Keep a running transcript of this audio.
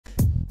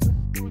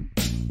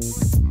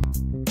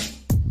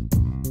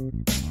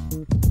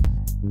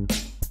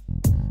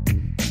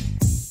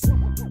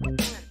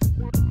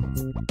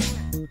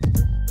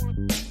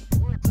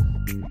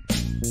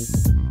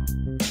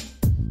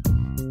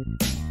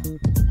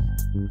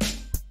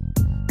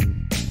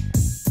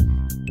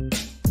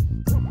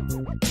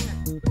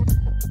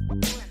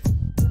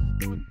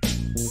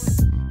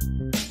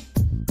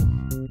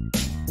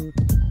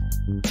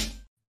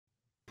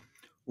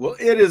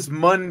it is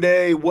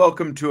Monday.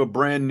 Welcome to a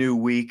brand new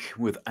week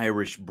with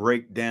Irish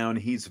Breakdown.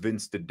 He's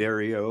Vince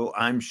D'Addario.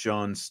 I'm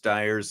Sean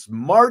Stiers.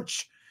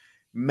 March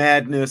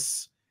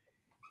Madness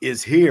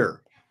is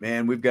here.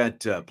 Man, we've got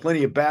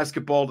plenty of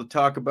basketball to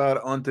talk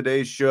about on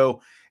today's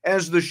show.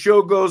 As the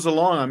show goes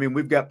along, I mean,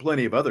 we've got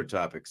plenty of other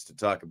topics to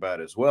talk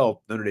about as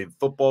well. Notre Dame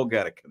football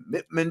got a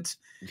commitment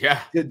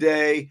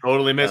today.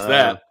 Totally missed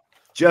that.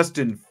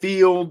 Justin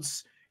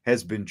Fields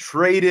has been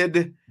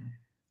traded.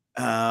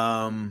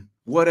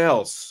 What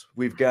else?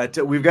 We've got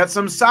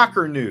some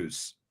soccer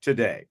news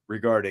today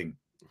regarding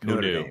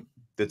Notre Dame.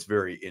 That's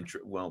very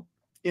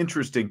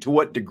interesting. To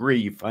what degree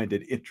you find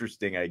it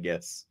interesting, I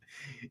guess,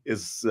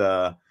 is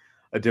a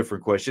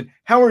different question.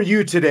 How are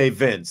you today,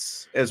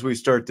 Vince, as we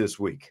start this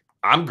week?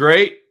 I'm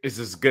great. This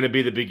is going to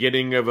be the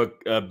beginning of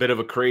a bit of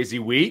a crazy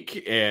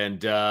week,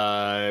 and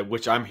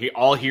which I'm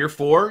all here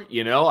for.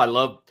 You know, I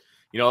love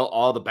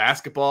all the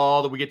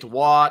basketball that we get to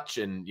watch,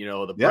 and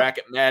the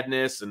bracket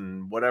madness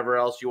and whatever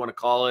else you want to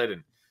call it,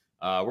 and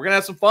we're gonna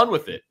have some fun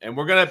with it, and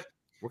we're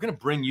gonna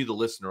bring you, the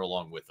listener,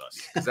 along with us,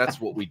 because that's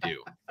what we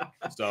do.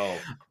 So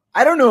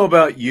I don't know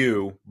about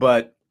you,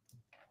 but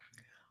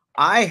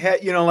I had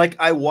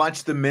I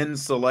watched the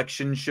men's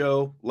selection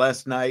show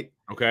last night,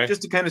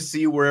 just to kind of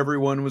see where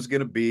everyone was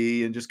going to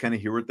be and just kind of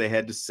hear what they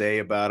had to say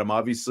about them.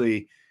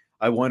 Obviously,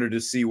 I wanted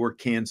to see where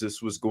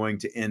Kansas was going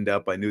to end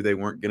up. I knew they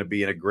weren't going to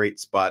be in a great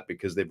spot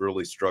because they've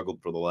really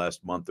struggled for the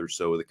last month or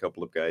so with a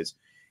couple of guys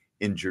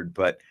injured.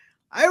 But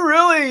I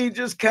really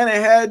just kind of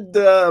had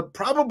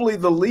probably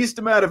the least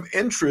amount of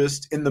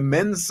interest in the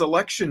men's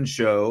selection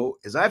show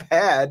as I've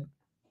had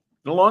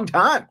in a long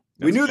time.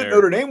 We knew that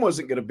Notre Dame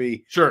wasn't going to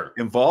be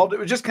involved. It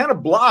was just kind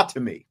of blah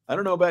to me. I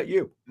don't know about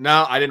you.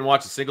 No, I didn't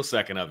watch a single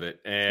second of it.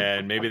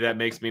 And maybe that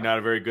makes me not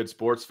a very good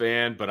sports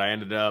fan, but I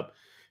ended up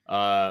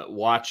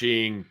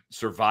watching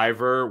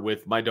Survivor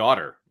with my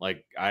daughter.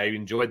 Like, I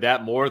enjoyed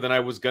that more than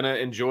I was going to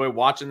enjoy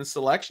watching the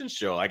selection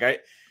show. Like,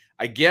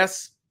 I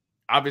guess,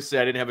 obviously,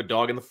 I didn't have a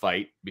dog in the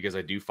fight because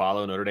I do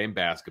follow Notre Dame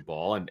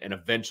basketball. And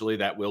eventually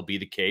that will be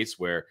the case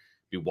where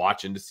I'll be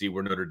watching to see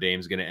where Notre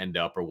Dame's going to end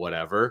up or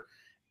whatever.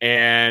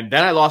 And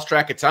then I lost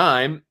track of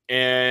time,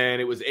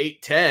 and it was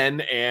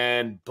 8:10,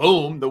 and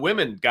boom, the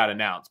women got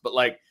announced. But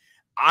like,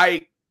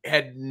 I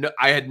had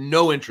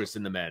no interest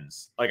in the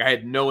men's. Like, I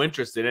had no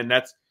interest in it. And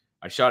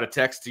I shot a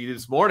text to you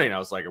this morning. I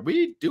was like, are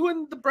we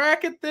doing the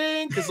bracket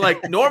thing? Because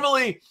like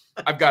normally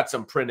I've got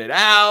some printed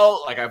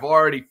out. Like, I've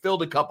already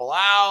filled a couple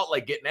out,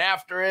 like getting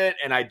after it.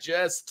 And I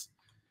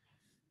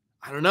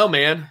don't know,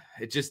 man.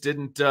 It just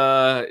didn't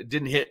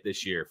hit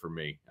this year for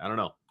me. I don't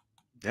know.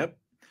 Yep.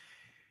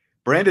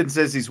 Brandon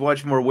says he's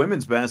watched more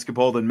women's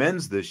basketball than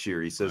men's this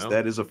year. He says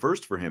that is a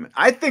first for him.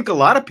 I think a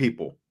lot of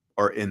people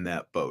are in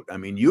that boat. I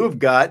mean, you have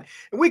got,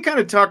 and we kind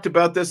of talked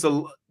about this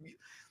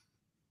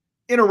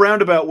in a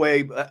roundabout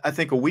way, I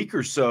think a week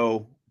or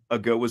so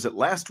ago. Was it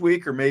last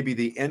week or maybe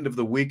the end of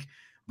the week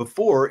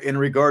before, in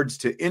regards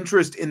to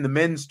interest in the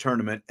men's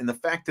tournament and the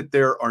fact that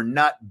there are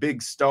not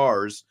big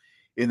stars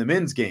in the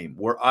men's game,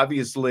 where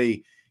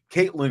obviously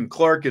Caitlin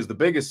Clark is the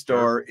biggest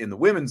star in the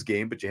women's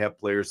game, but you have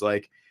players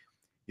like,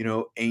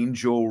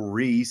 Angel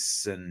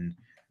Reese, and,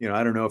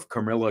 I don't know if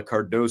Carmela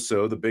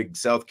Cardoso, the big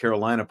South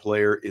Carolina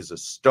player, is a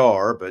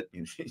star, but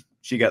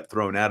she got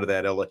thrown out of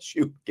that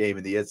LSU game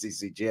in the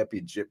SEC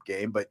championship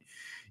game. But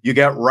you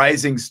got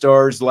rising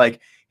stars like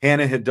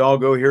Hannah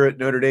Hidalgo here at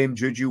Notre Dame,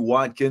 Juju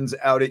Watkins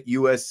out at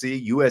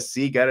USC.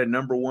 USC got a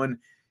 #1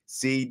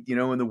 seed,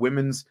 in the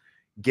women's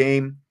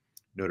game.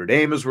 Notre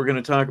Dame, as we're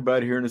going to talk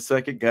about here in a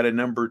second, got a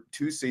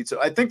 #2 seed.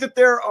 So I think that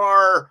there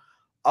are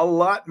a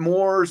lot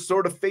more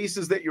sort of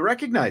faces that you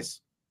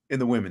recognize in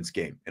the women's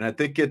game. And I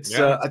think it's,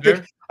 I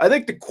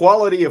think the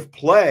quality of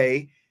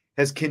play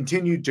has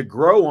continued to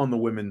grow on the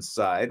women's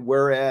side,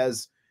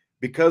 whereas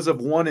because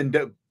of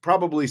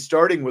probably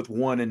starting with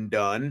one and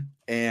done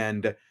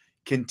and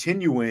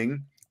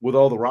continuing with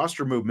all the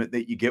roster movement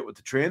that you get with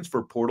the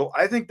transfer portal,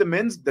 I think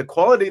the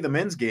quality of the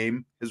men's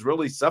game has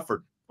really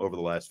suffered over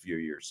the last few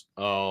years.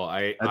 Oh,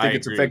 I think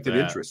it's affected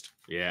interest.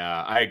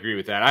 Yeah, I agree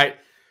with that.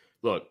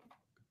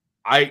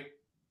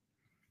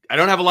 I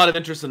don't have a lot of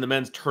interest in the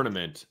men's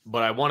tournament,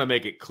 but I want to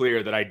make it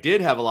clear that I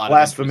did have a lot of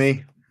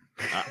interest.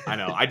 I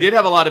know. I did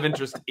have a lot of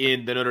interest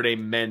in the Notre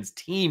Dame men's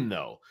team,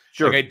 though.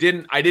 Sure. Like,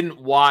 I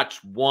didn't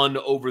watch one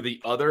over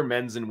the other,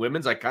 men's and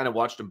women's. I kind of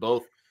watched them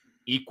both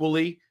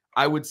equally,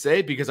 I would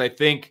say, because I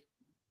think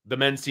the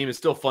men's team is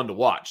still fun to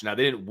watch. Now,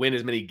 they didn't win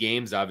as many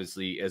games,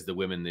 obviously, as the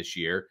women this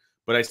year,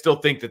 but I still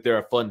think that they're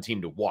a fun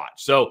team to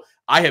watch. So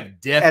I have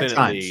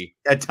definitely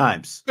at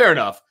times. Fair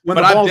enough. When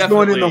the ball's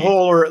going in the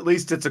hole, or at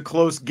least it's a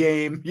close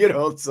game,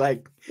 it's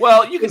like,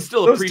 well, you can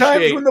still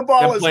appreciate when the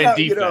ball is playing out,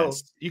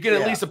 defense. You can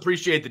at least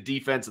appreciate the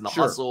defense and the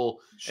hustle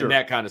and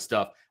that kind of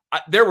stuff.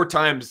 There were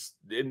times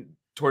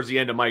towards the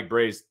end of Mike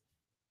Bray's,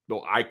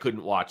 I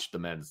couldn't watch the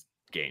men's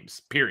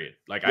games, period.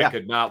 Like, I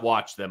could not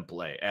watch them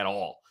play at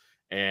all.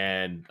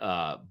 And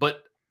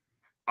but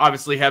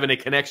obviously having a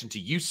connection to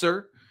you,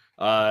 sir,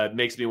 It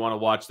makes me want to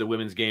watch the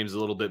women's games a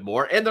little bit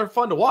more, and they're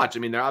fun to watch. I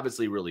mean, they're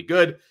obviously really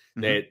good.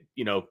 That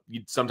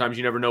sometimes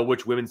you never know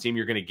which women's team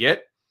you're going to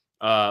get,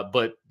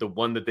 but the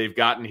one that they've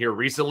gotten here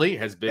recently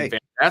has been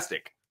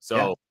fantastic.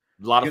 So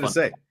a lot of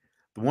fun.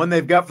 The one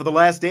they've got for the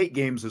last 8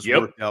 games has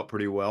worked out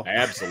pretty well.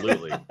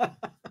 Absolutely,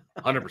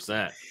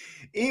 100%.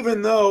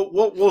 Even though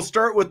we'll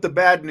start with the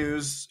bad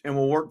news and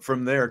we'll work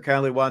from there.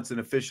 Kylie Watson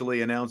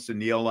officially announced,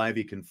 and Niele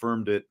Ivey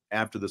confirmed it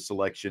after the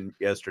selection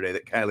yesterday,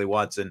 that Kylie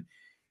Watson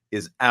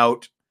is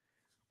out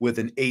with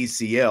an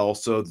ACL.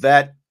 So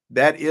that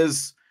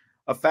is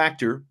a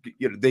factor.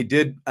 They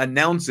did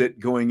announce it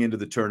going into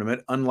the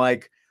tournament,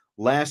 unlike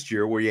last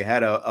year where you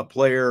had a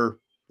player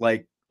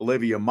like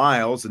Olivia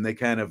Miles and they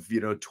kind of,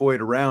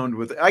 toyed around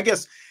with it. I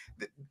guess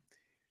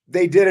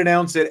they did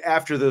announce it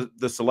after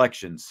the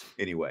selections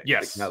anyway.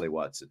 Yes. Kylie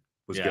Watson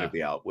was going to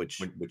be out,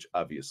 which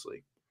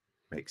obviously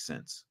makes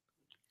sense.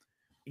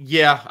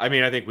 Yeah, I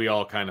mean, I think we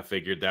all kind of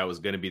figured that was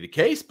going to be the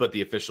case, but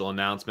the official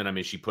announcement, I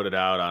mean, she put it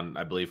out on,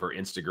 I believe, her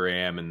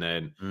Instagram, and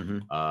then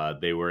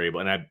they were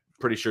able, and I'm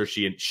pretty sure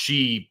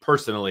she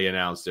personally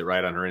announced it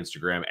right on her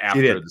Instagram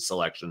after the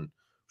selection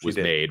was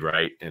made,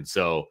 right? And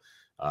so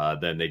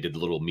then they did the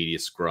little media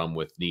scrum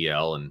with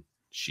Niele, and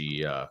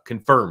she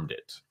confirmed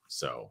it.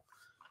 So,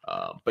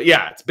 but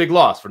yeah, it's a big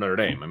loss for Notre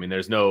Dame. I mean,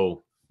 there's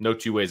no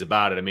two ways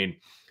about it. I mean,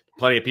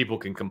 plenty of people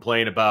can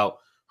complain about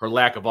her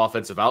lack of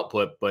offensive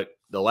output, but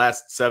the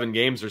last 7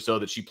 games or so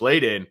that she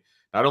played in,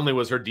 not only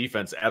was her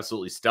defense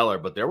absolutely stellar,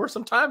 but there were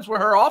some times where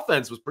her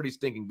offense was pretty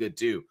stinking good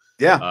too.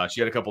 Yeah.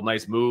 She had a couple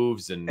nice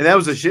moves. And that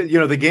was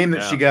the game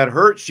that she got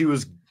hurt, she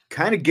was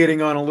kind of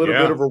getting on a little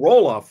bit of a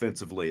roll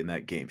offensively in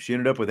that game. She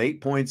ended up with 8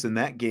 points in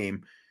that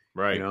game.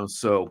 Right.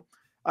 So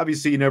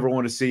obviously you never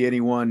want to see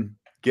anyone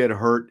get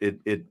hurt.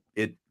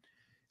 It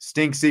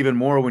stinks even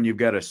more when you've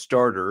got a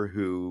starter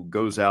who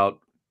goes out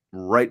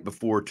right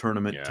before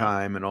tournament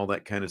time and all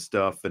that kind of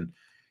stuff. And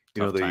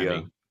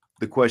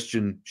the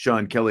question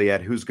Sean Kelly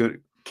had, who's going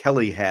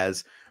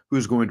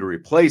to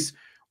replace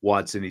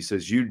Watson? He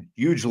says,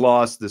 huge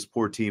loss. This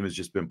poor team has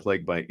just been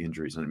plagued by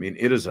injuries. And I mean,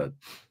 it is a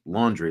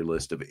laundry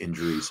list of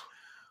injuries,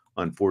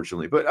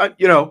 unfortunately. But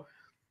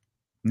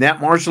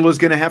Nat Marshall is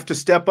going to have to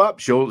step up.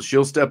 She'll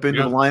step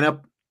into the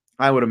lineup,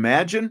 I would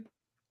imagine,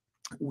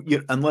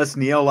 unless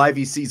Niele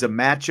Ivey sees a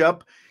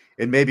matchup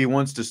and maybe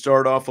wants to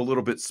start off a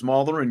little bit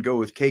smaller and go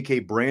with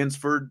KK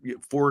Bransford,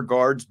 4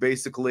 guards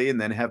basically,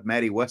 and then have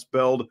Maddie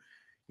Westbeld,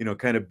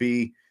 kind of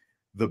be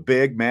the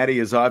big. Maddie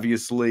is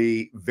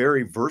obviously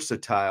very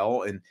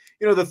versatile. And,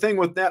 the thing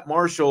with Nat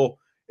Marshall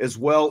as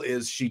well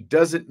is she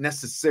doesn't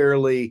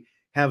necessarily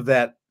have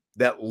that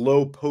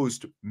low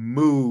post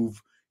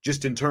move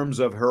just in terms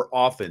of her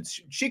offense.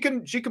 She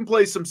can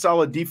play some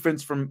solid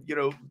defense from,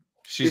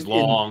 she's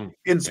long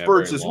in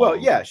spurts as well.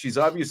 Yeah, she's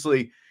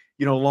obviously,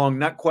 long,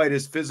 not quite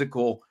as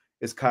physical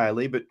as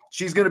Kylie, but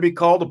she's going to be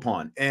called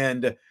upon.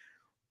 And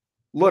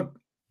look,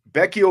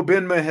 Becky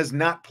Obinma has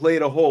not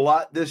played a whole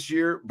lot this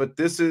year, but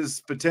this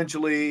is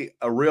potentially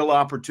a real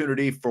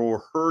opportunity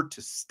for her to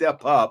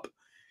step up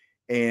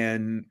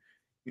and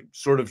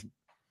sort of,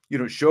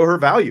 show her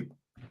value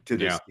to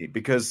this team,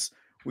 because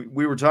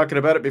we were talking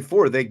about it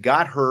before. They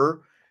got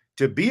her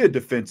to be a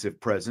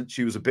defensive presence.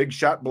 She was a big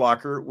shot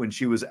blocker when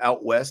she was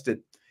out west at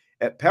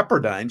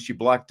Pepperdine. She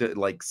blocked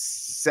like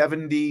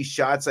 70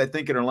 shots, I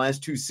think, in her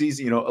last 2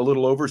 seasons, a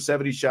little over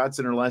 70 shots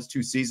in her last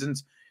 2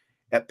 seasons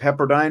at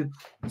Pepperdine.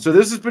 So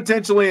this is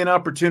potentially an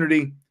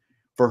opportunity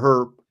for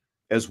her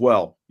as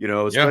well,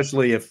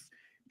 especially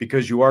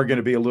because you are going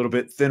to be a little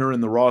bit thinner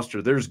in the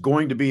roster. There's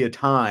going to be a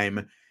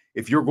time,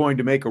 if you're going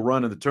to make a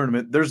run in the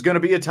tournament, there's going to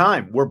be a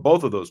time where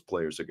both of those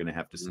players are going to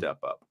have to step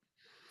up.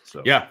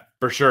 So yeah,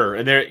 for sure.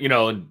 And they're,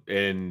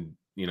 and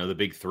the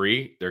big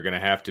 3, they're going to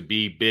have to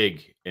be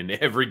big in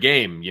every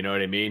game. You know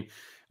what I mean?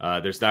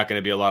 There's not going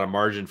to be a lot of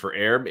margin for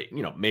error,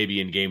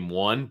 maybe in game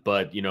 1,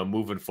 but,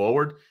 moving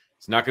forward,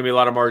 it's not going to be a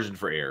lot of margin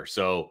for error.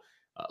 So,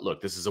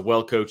 look, this is a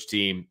well-coached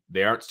team.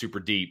 They aren't super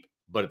deep,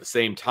 but at the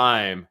same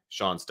time,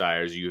 Sean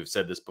Stiers, you have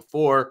said this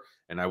before,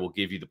 and I will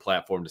give you the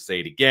platform to say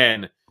it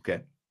again.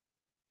 Okay.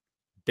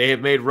 They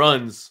have made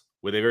runs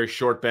with a very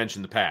short bench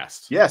in the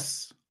past.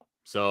 Yes.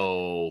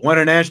 So won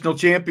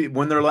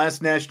their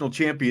last national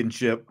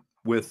championship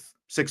with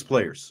 6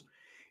 players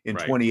in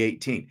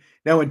 2018.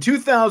 Now in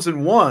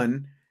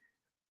 2001,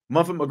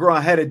 Muffet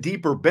McGraw had a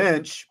deeper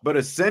bench, but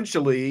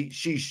essentially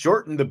she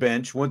shortened the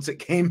bench once it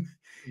came,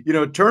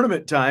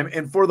 tournament time.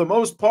 And for the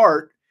most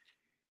part,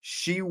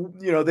 they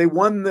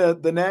won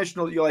the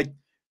national,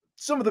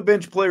 some of the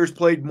bench players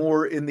played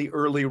more in the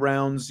early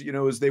rounds,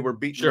 as they were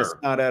beating the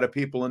snot out of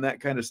people and that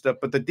kind of stuff.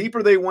 But the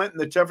deeper they went and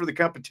the tougher the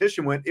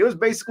competition went, it was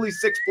basically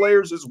 6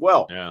 players as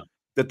well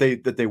that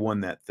they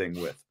won that thing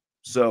with.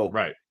 So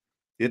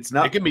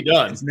it can be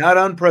done. It's not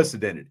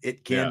unprecedented.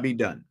 It can be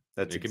done.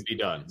 It can be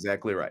done.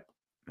 Exactly right.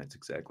 That's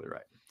exactly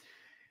right.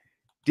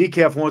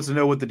 Decaf wants to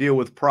know what the deal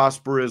with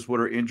Prosper is, what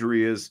her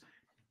injury is.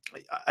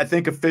 I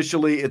think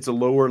officially it's a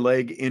lower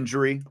leg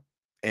injury,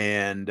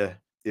 and it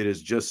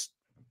is just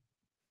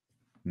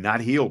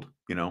not healed,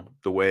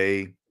 the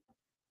way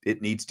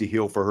it needs to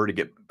heal for her to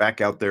get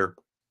back out there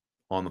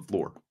on the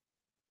floor.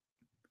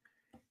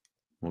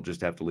 We'll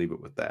just have to leave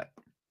it with that.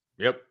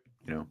 Yep.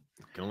 You know,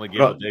 can only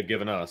give what they've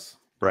given us.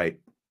 Right.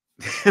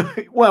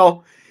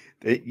 Well,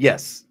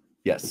 yes.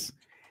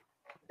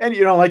 And,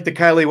 like the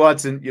Kylie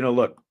Watson,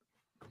 look,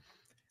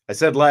 I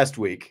said last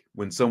week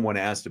when someone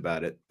asked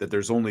about it that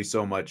there's only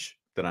so much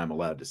that I'm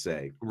allowed to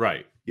say.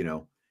 Right.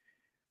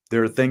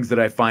 There are things that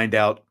I find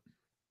out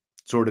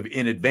sort of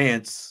in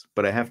advance,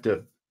 but I have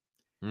to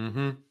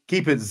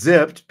keep it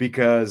zipped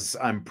because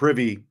I'm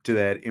privy to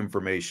that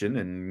information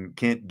and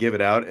can't give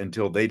it out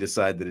until they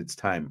decide that it's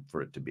time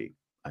for it to be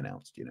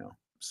announced,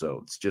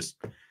 So it's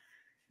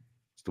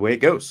the way it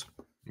goes.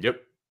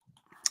 Yep.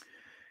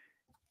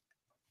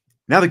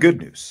 Now the good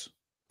news.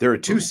 They're a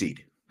 2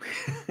 seed.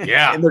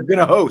 Yeah. And they're going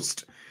to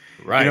host.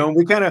 Right.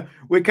 We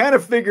kind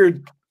of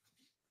figured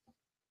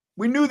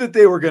we knew that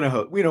they were going to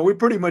host. We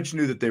pretty much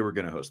knew that they were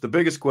going to host. The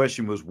biggest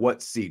question was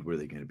what seed were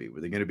they going to be?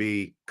 Were they going to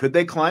be, could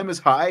they climb as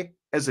high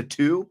as a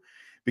 2?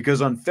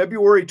 Because on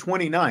February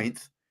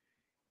 29th,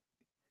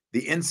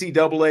 the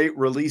NCAA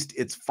released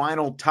its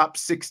final top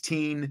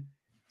 16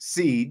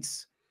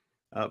 seeds,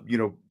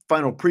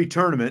 final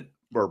pre-tournament,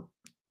 or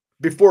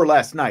before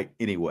last night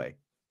anyway.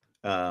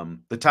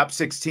 The top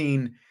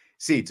 16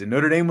 seeds. And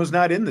Notre Dame was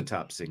not in the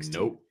top 16.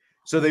 Nope.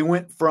 So they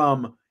went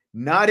from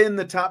not in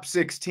the top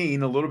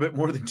 16 a little bit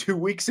more than 2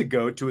 weeks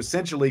ago to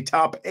essentially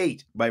top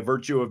 8 by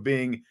virtue of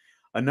being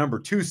a number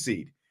 2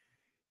 seed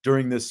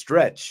during this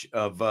stretch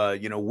of,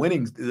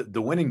 winning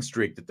the winning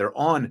streak that they're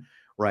on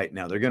right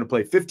now. They're going to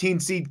play 15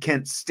 seed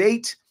Kent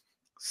State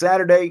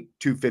Saturday,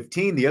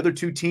 2:15. The other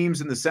 2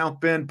 teams in the South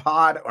Bend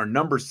pod are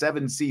number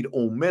 7 seed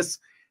Ole Miss,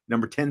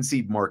 number 10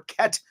 seed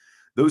Marquette.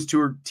 Those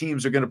 2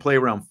 teams are going to play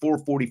around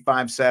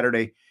 4:45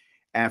 Saturday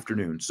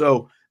afternoon.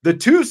 So the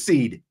 2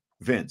 seed,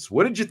 Vince,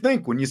 what did you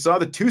think when you saw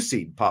the 2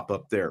 seed pop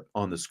up there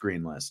on the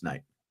screen last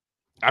night?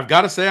 I've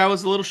got to say I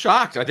was a little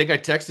shocked. I think I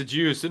texted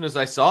you as soon as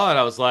I saw it.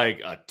 I was like,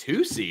 a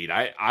 2 seed?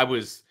 I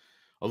was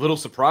a little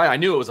surprised. I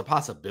knew it was a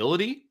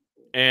possibility,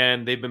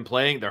 and they've been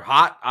playing. They're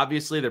hot,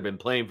 obviously. They've been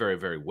playing very,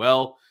 very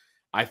well.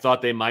 I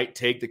thought they might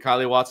take the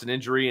Kylie Watson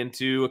injury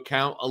into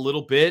account a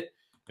little bit,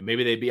 and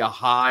maybe they'd be a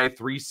high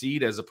 3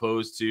 seed as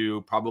opposed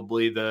to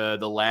probably the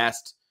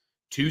last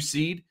 2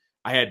 seed.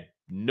 I had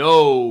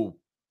no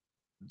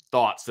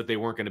thoughts that they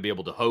weren't going to be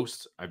able to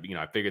host. I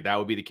figured that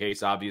would be the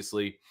case,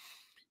 obviously.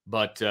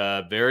 But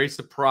very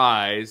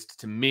surprised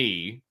to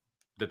me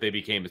that they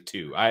became a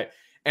 2.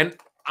 And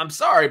I'm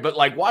sorry, but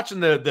like watching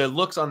the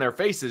looks on their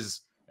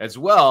faces as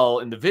well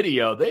in the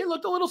video, they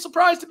looked a little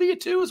surprised to be a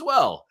 2 as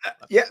well.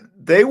 Yeah,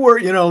 they were.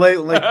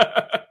 Like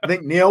I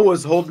think Neil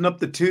was holding up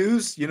the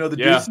 2s. The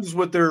deuces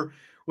with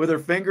their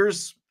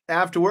fingers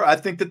afterward. I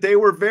think that they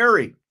were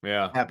very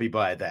happy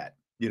by that.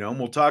 And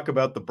we'll talk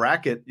about the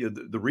bracket,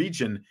 the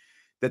region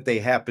that they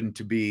happened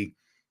to be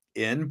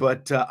in.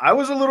 But I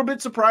was a little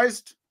bit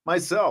surprised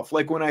myself.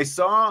 Like when I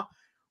saw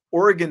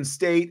Oregon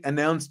State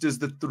announced as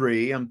the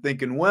 3, I'm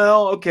thinking,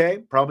 well, okay,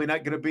 probably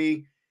not going to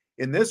be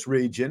in this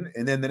region.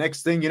 And then the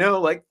next thing you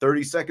know, like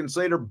 30 seconds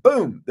later,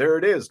 boom, there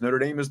it is. Notre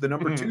Dame is the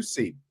number 2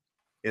 seed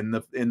in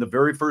the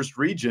very first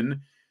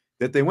region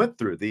that they went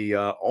through, the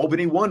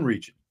Albany 1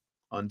 region,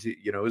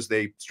 as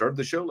they started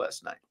the show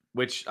last night.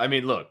 Which, I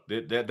mean, look,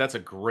 that's a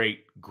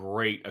great,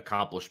 great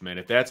accomplishment.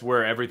 If that's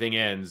where everything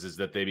ends, is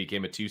that they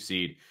became a 2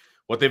 seed,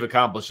 what they've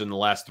accomplished in the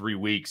last 3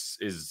 weeks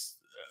is,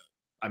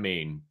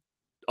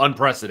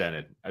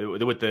 unprecedented.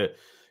 With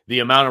the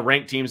amount of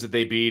ranked teams that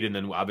they beat, and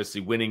then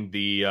obviously winning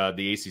the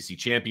ACC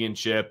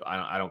championship.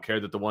 I don't care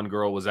that the one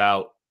girl was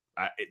out.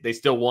 They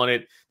still won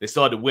it. They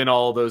still had to win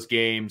all of those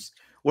games.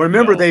 Well,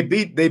 remember, they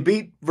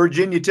beat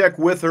Virginia Tech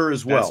with her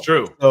as well. That's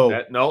true. So,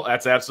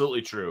 that's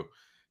absolutely true.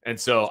 And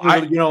so for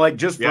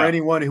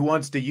anyone who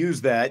wants to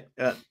use that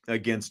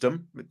against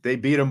them, they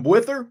beat them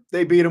with her,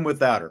 they beat them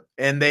without her,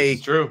 and they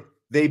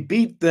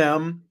beat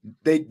them.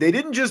 They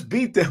didn't just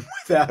beat them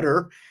without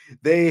her.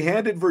 They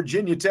handed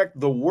Virginia Tech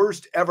the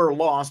worst ever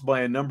loss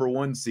by a number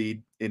 1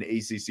 seed in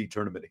ACC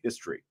tournament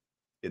history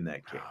in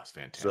that game. Oh, that's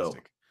fantastic. So,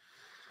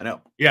 I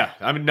know. Yeah,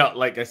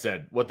 like I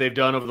said, what they've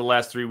done over the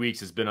last 3 weeks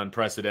has been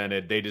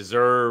unprecedented. They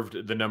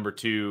deserved the number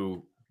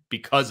 2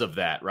 because of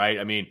that, right?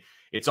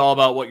 It's all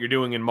about what you're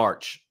doing in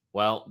March.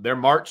 Well, their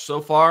March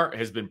so far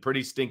has been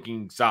pretty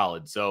stinking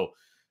solid. So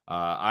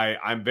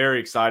I'm very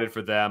excited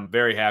for them,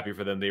 very happy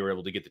for them. They were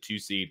able to get the 2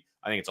 seed.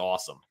 I think it's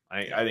awesome.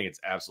 I think it's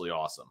absolutely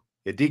awesome.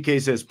 Yeah,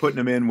 DK says putting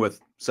them in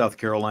with South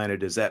Carolina,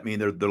 does that mean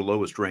they're the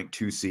lowest ranked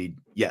 2 seed?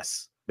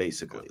 Yes,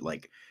 basically.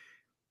 Like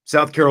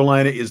South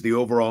Carolina is the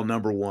overall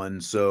number 1.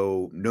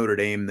 So Notre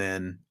Dame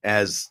then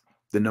as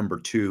the number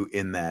 2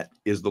 in that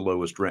is the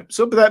lowest ranked.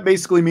 So that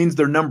basically means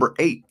they're number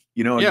 8,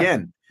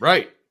 again.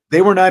 Right.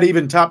 They were not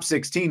even top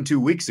 16 2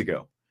 weeks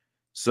ago.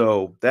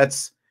 So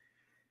that's,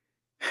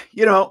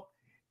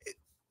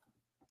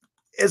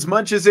 as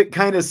much as it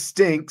kind of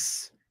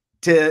stinks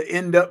to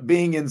end up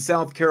being in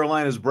South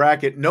Carolina's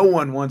bracket, no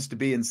one wants to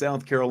be in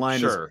South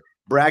Carolina's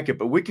bracket,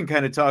 but we can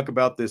kind of talk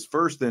about this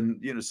first.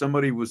 And,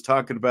 somebody was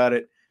talking about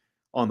it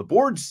on the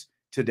boards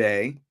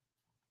today.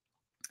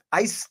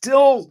 I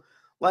still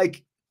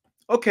like,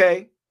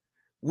 okay,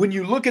 when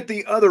you look at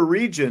the other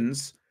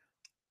regions,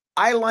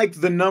 I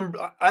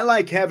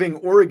like having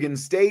Oregon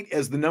State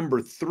as the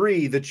number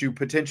 3 that you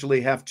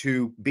potentially have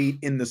to beat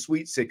in the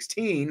Sweet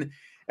 16,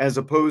 as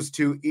opposed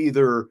to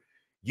either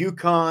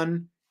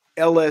UConn,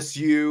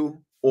 LSU,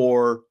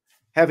 or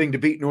having to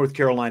beat North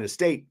Carolina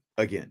State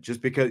again,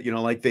 just because,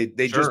 like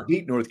they just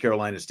beat North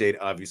Carolina State,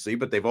 obviously,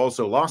 but they've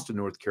also lost to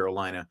North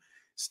Carolina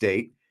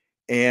State.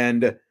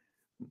 And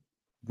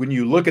when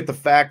you look at the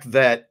fact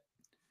that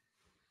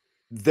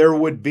there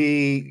would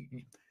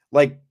be,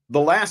 like, the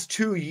last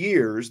 2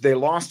 years, they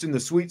lost in the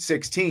Sweet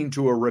 16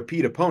 to a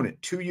repeat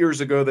opponent. 2 years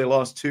ago, they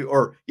lost to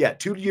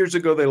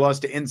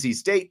NC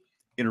State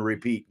in a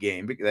repeat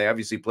game. They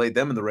obviously played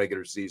them in the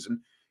regular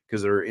season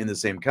because they're in the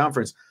same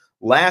conference.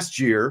 Last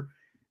year,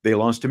 they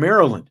lost to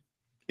Maryland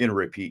in a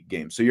repeat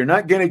game. So you're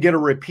not going to get a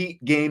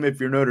repeat game if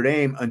you're Notre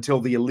Dame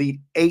until the Elite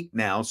Eight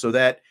now. So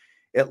that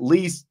at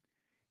least,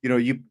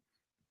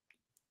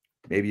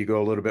 maybe you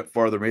go a little bit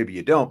farther, maybe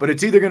you don't, but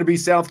it's either going to be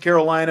South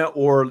Carolina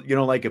or,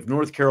 like if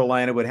North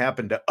Carolina would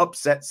happen to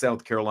upset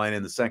South Carolina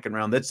in the second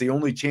round, that's the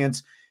only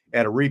chance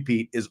at a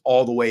repeat, is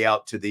all the way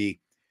out to the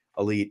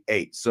Elite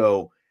Eight.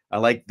 So I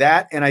like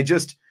that. And I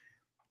just,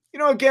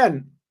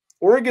 again,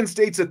 Oregon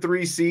State's a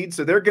 3 seed,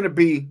 so they're going to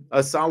be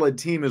a solid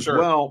team as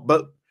well.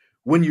 But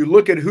when you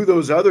look at who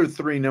those other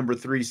 3 number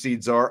 3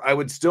 seeds are, I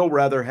would still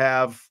rather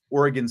have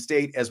Oregon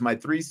State as my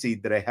 3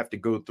 seed that I have to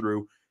go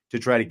through to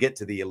try to get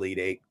to the Elite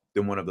Eight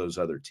than one of those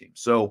other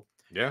teams. So,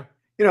 yeah,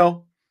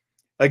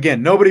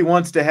 again, nobody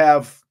wants to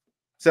have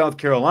South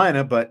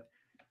Carolina, but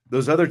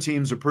those other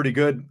teams are pretty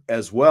good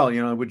as well.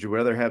 Would you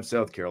rather have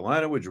South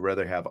Carolina? Would you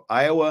rather have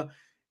Iowa?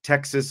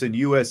 Texas and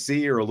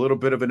USC are a little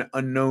bit of an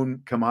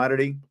unknown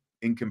commodity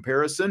in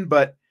comparison,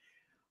 but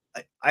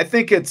I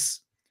think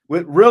it's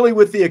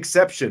with the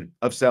exception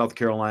of South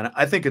Carolina,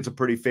 I think it's a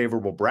pretty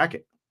favorable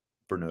bracket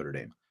for Notre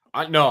Dame.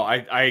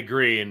 I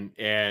agree,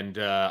 and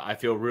I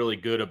feel really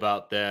good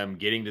about them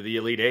getting to the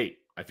Elite Eight.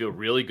 I feel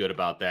really good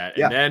about that.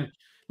 And then,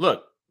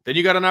 look, then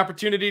you got an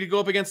opportunity to go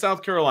up against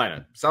South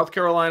Carolina. South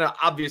Carolina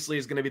obviously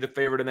is going to be the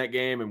favorite in that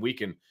game, and we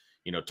can,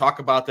 talk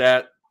about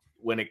that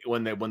when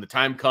the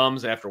time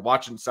comes after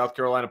watching South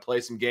Carolina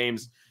play some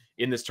games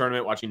in this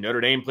tournament, watching Notre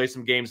Dame play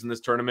some games in this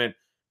tournament.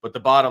 But the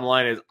bottom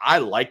line is, I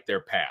like their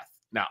path.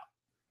 Now,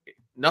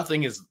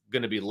 nothing is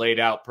going to be laid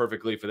out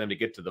perfectly for them to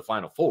get to the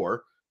Final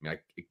Four. I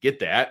get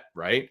that,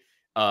 right?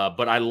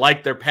 But I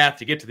like their path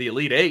to get to the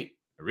Elite Eight.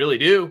 I really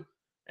do.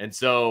 And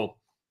so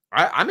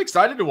I'm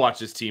excited to watch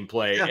this team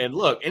play. Yeah. And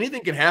look,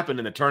 anything can happen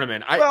in the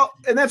tournament.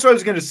 And that's what I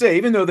was going to say.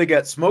 Even though they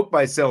got smoked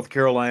by South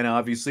Carolina,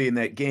 obviously, in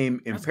that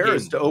game in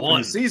Paris to open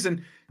the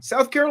season,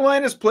 South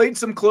Carolina's played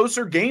some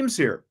closer games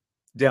here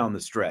down the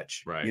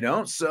stretch. Right.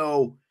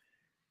 So,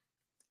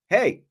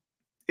 hey,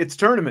 it's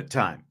tournament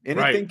time.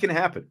 Anything can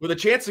happen. With a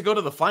chance to go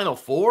to the Final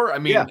Four, I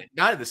mean,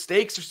 now the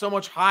stakes are so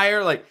much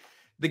higher. Like,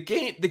 the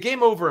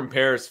game over in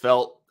Paris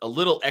felt a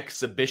little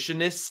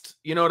exhibitionist.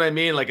 You know what I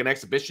mean? Like an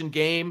exhibition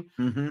game.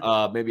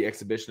 Mm-hmm. Maybe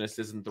exhibitionist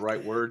isn't the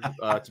right word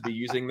to be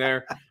using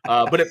there.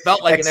 But it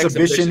felt like an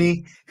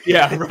exhibition.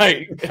 Yeah,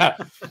 right. Yeah.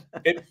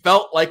 It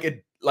felt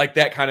like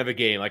that kind of a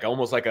game, like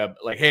almost like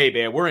hey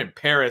man, we're in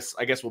Paris.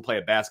 I guess we'll play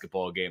a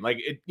basketball game. Like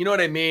you know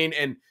what I mean?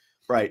 And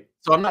right.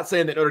 So I'm not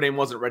saying that Notre Dame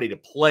wasn't ready to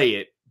play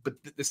it, but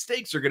the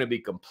stakes are going to be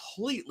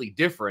completely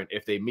different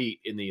if they meet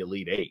in the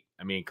Elite Eight.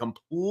 I mean,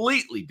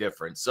 completely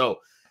different. So,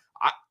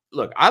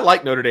 I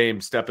like Notre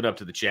Dame stepping up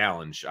to the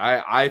challenge.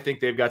 I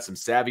think they've got some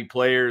savvy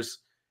players.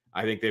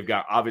 I think they've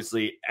got,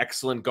 obviously,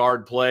 excellent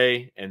guard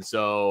play. And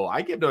so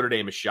I give Notre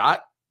Dame a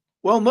shot.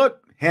 Well,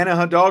 look, Hannah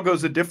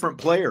Hidalgo's a different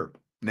player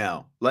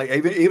now. Like,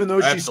 even though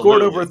she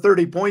scored over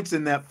 30 points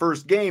in that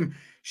first game,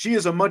 she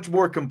is a much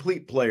more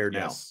complete player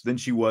now than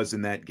she was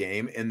in that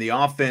game. And the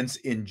offense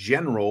in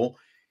general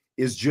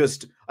is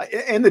just,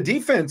 and the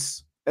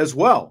defense as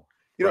well.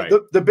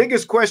 The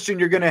biggest question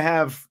you're going to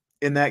have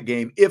in that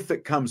game, if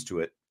it comes to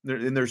it,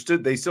 and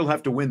they still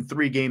have to win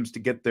 3 games to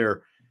get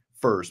there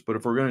first. But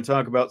if we're going to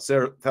talk about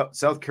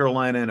South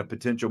Carolina and a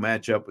potential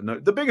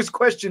matchup, the biggest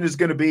question is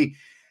going to be,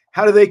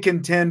 how do they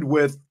contend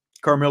with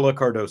Carmela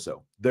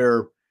Cardoso?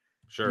 Their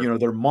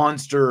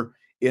monster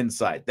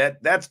inside.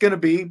 That's going to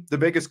be the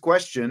biggest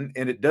question,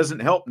 and it doesn't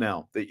help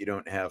now that you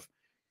don't have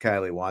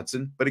Kylie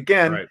Watson. But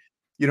again,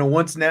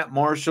 once Nat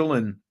Marshall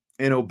and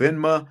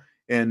Obinma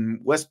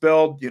and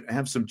Westbeld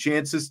have some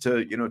chances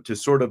to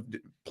sort of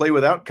play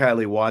without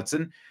Kylie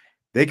Watson,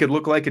 they could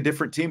look like a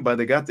different team by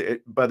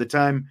the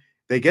time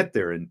they get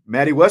there. And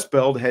Maddie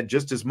Westbeld had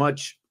just as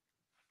much,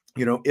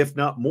 if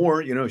not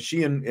more,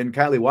 she and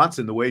Kylie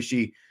Watson, the way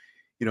she,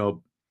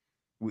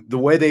 the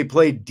way they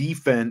played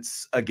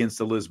defense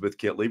against Elizabeth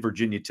Kitley,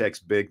 Virginia Tech's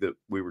big that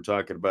we were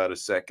talking about a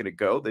second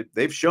ago,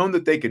 they've shown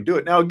that they can do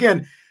it. Now,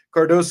 again,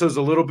 Cardoso's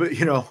a little bit,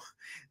 is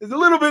a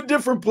little bit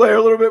different player,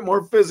 a little bit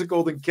more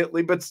physical than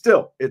Kitley, but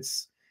still,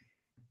 it's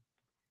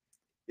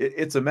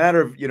a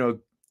matter of,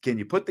 can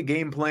you put the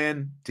game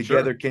plan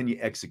together? Can you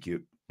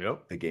execute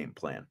the game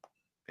plan?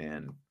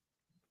 And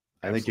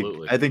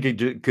Absolutely. I think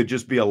it could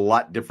just be a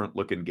lot different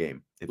looking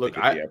game if Look,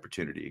 they get the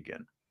opportunity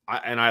again.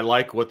 I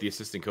like what the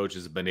assistant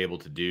coaches have been able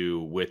to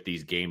do with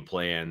these game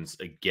plans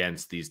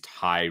against these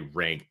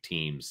high-ranked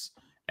teams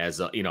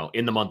as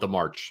in the month of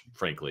March,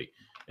 frankly.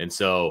 And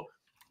so,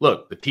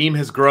 look, the team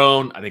has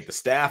grown. I think the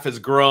staff has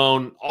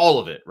grown, all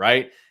of it,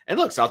 right? And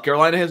look, South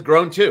Carolina has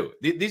grown too.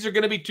 These are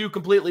going to be two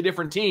completely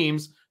different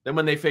teams than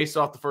when they faced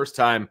off the first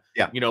time,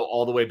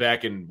 all the way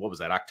back in, what was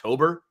that,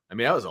 October? I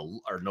mean, that was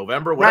or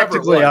November, whatever.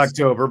 Practically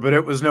October, but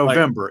it was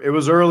November. It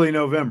was early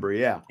November,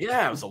 yeah.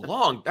 Yeah, it was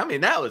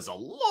that was a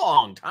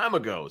long time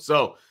ago.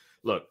 So,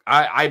 look,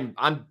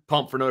 I'm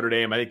pumped for Notre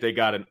Dame. I think they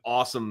got an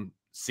awesome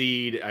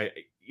seed.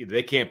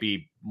 They can't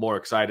be more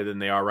excited than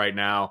they are right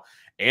now.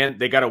 And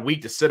they got a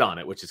week to sit on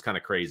it, which is kind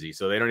of crazy.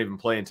 So they don't even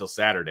play until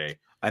Saturday.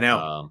 I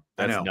know.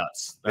 That's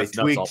nuts. That's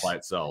nuts all by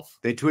itself.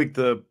 They tweaked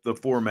the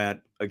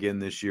format again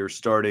this year,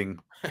 starting,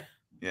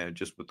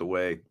 just with the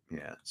way.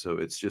 Yeah. So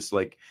it's just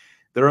like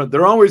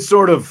they're always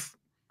sort of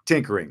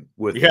tinkering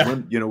with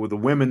with the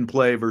women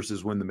play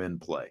versus when the men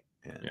play.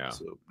 And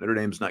so Notre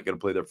Dame's not going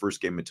to play their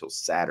first game until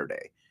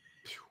Saturday.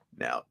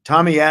 Now,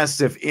 Tommy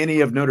asks if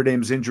any of Notre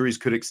Dame's injuries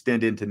could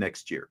extend into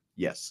next year.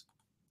 Yes.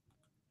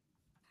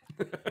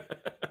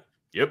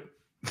 Yep.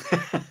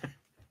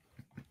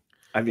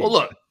 I mean, well,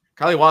 look,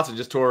 Kylie Watson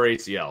just tore her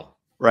ACL.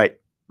 Right.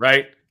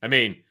 I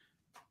mean,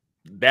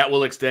 that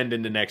will extend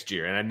into next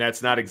year. And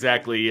that's not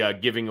exactly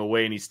giving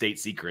away any state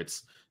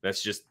secrets.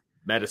 That's just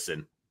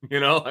medicine.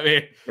 I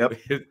mean,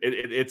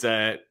 it's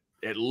at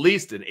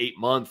least an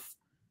 8-month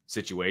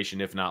situation,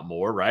 if not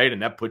more, right?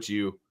 And that puts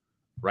you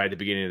right at the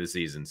beginning of the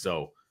season.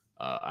 So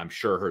I'm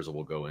sure hers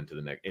will go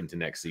into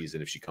next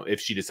season if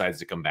she decides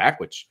to come back,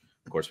 which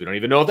of course we don't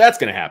even know if that's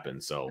going to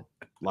happen. So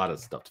a lot of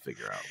stuff to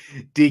figure out.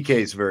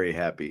 DK's very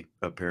happy.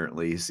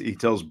 Apparently, he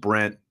tells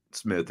Brent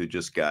Smith, who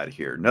just got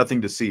here,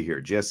 nothing to see here.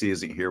 Jesse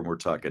isn't here. And we're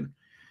talking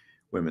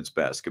women's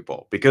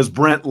basketball because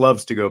Brent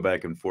loves to go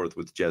back and forth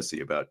with Jesse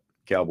about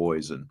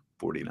Cowboys and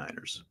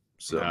 49ers.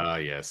 So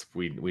yes,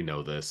 we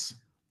know this.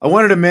 I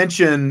wanted to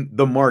mention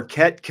the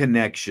Marquette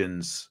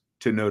connections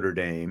to Notre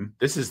Dame.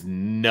 This is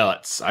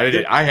nuts.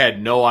 I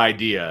had no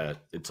idea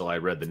until I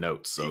read the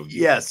notes. So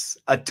yes,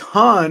 a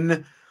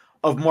ton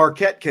of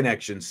Marquette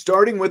connections,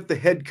 starting with the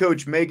head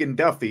coach Megan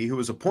Duffy, who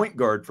was a point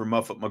guard for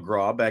Muffet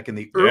McGraw back in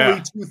the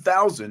early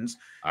 2000s.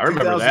 I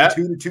remember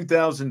 2002 to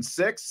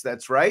 2006.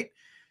 That's right.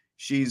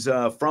 She's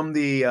from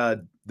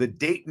the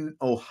Dayton,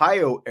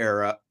 Ohio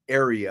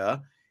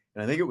area,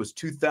 and I think it was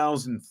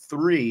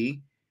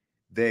 2003.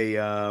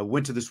 They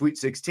went to the Sweet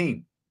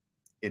 16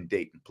 in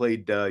Dayton,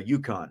 played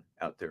UConn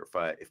out there,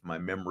 if my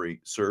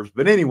memory serves.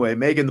 But anyway,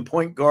 Megan, the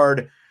point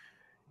guard,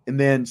 and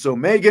then so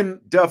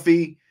Megan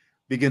Duffy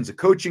begins a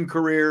coaching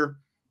career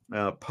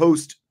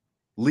post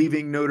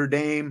leaving Notre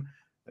Dame.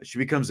 She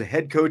becomes a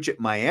head coach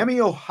at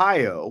Miami,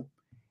 Ohio,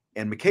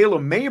 and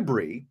Michaela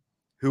Mabry,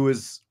 who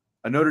is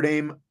a Notre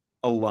Dame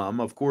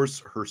alum, of course,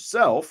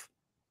 herself,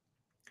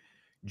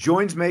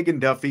 joins Megan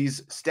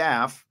Duffy's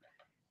staff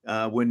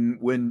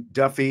when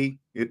Duffy,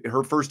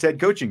 her first head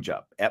coaching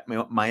job at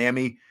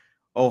Miami,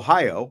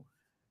 Ohio.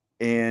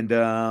 And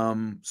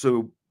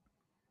so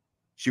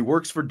she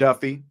works for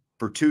Duffy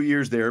for 2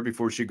 years there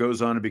before she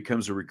goes on and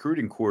becomes a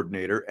recruiting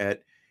coordinator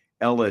at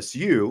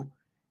LSU.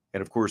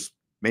 And of course,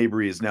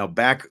 Mabry is now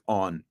back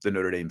on the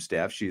Notre Dame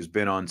staff. She has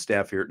been on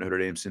staff here at Notre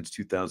Dame since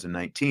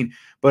 2019,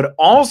 but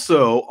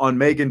also on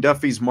Megan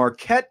Duffy's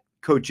Marquette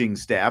coaching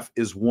staff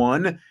is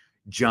one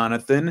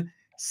Jonathan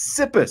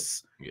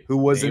Sippis, who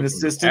was an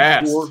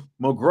assistant for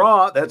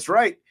McGraw. That's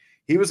right.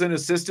 He was an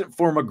assistant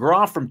for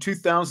McGraw from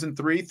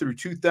 2003 through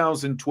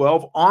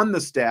 2012 on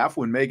the staff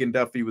when Megan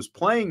Duffy was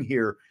playing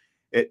here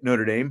at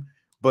Notre Dame.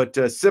 But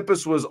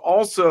Sippis was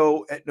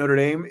also at Notre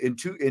Dame in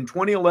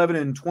 2011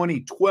 and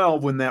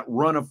 2012 when that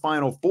run of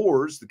Final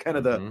Fours,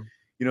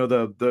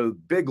 the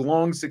big,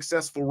 long,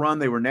 successful run.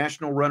 They were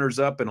national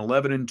runners-up in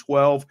 11 and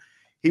 12.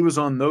 He was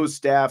on those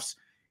staffs.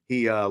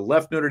 He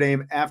left Notre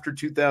Dame after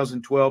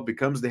 2012,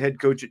 becomes the head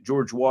coach at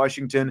George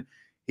Washington.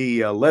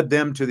 He led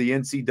them to the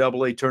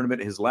NCAA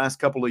tournament his last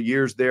couple of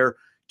years there,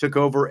 took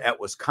over at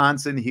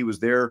Wisconsin. He was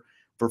there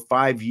for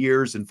 5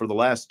 years, and for the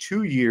last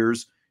 2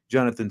 years,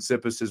 Jonathan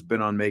Sippis has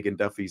been on Megan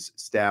Duffy's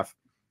staff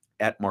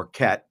at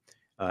Marquette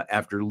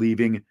after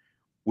leaving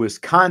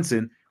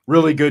Wisconsin.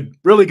 Really good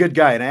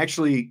guy. And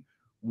actually,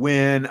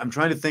 when I'm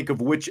trying to think of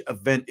which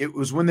event, it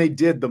was when they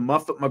did the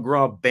Muffet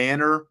McGraw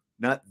banner.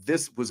 Not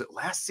this, was it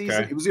last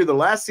season? Okay. It was either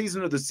last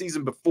season or the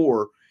season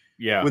before.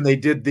 Yeah. When they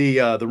did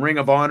the Ring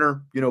of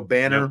Honor,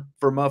 banner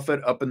for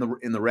Muffet up in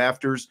the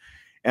rafters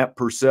at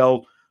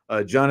Purcell.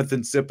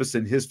 Jonathan Sippis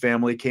and his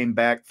family came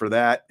back for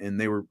that, and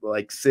they were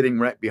like sitting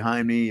right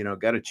behind me.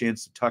 Got a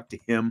chance to talk to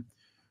him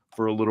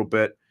for a little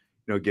bit.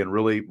 Again,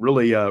 really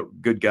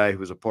good guy who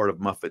was a part of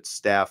Muffet's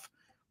staff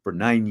for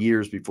 9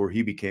 years before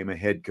he became a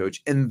head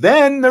coach. And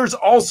then there's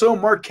also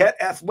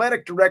Marquette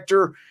athletic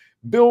director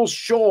Bill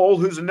Scholl,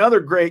 who's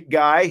another great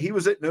guy. He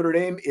was at Notre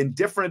Dame in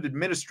different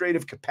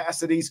administrative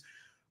capacities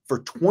for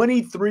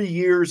 23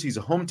 years. He's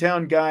a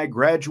hometown guy,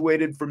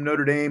 graduated from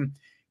Notre Dame,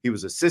 He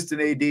was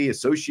assistant AD,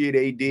 associate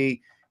AD,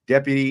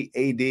 deputy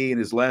AD in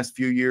his last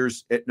few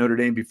years at Notre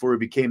Dame before he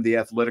became the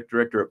athletic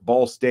director at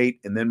Ball State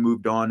and then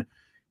moved on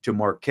to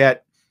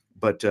Marquette.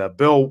 But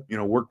Bill,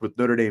 worked with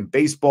Notre Dame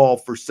baseball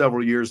for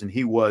several years, and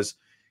he was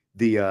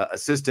the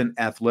assistant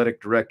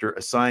athletic director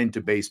assigned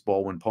to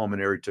baseball when Paul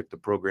Mainieri took the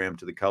program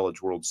to the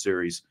College World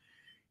Series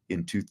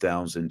in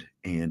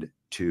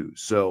 2002.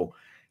 So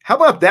how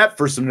about that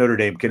for some Notre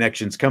Dame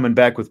connections coming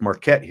back with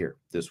Marquette here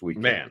this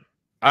weekend? Man,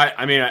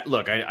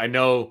 I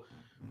know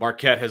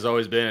Marquette has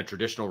always been a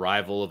traditional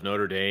rival of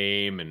Notre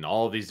Dame and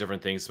all of these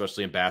different things,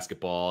 especially in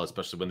basketball,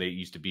 especially when they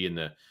used to be in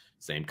the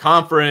same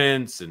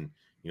conference and,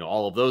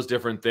 all of those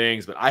different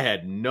things. But I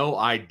had no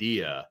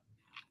idea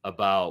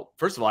about,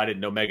 first of all, I didn't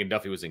know Megan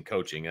Duffy was in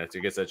coaching. I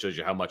guess that shows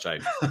you how much I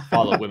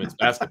follow women's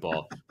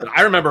basketball. But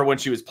I remember when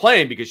she was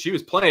playing, because she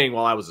was playing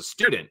while I was a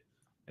student.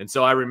 And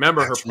so I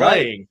remember her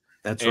playing.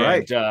 That's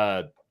right.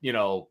 That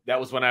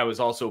was when I was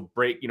also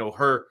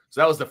her.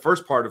 So that was the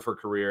first part of her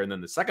career. And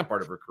then the second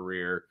part of her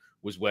career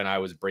was when I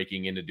was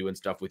breaking into doing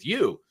stuff with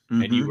you.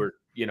 Mm-hmm. And you were,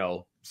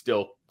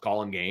 still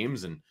calling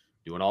games and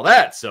doing all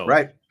that. So,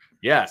 right.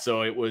 Yeah,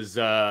 so it was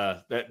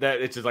that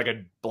it's just like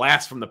a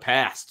blast from the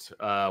past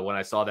when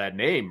I saw that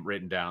name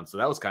written down. So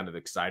that was kind of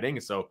exciting.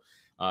 So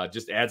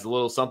just adds a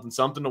little something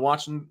to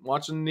watching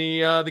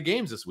the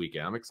games this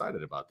weekend. I'm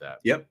excited about that.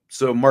 Yep.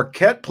 So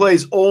Marquette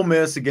plays Ole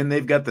Miss again.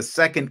 They've got the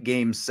second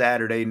game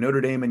Saturday.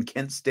 Notre Dame and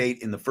Kent State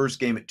in the first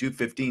game at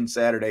 2:15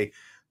 Saturday.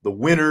 The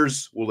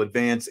winners will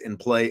advance and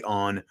play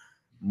on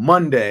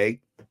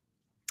Monday,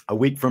 a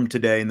week from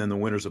today, and then the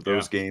winners of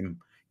those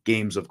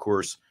games, of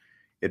course,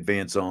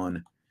 advance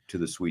on to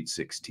the Sweet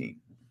 16.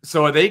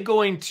 So are they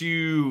going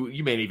to,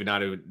 you may even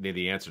not know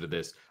the answer to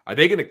this, are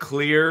they going to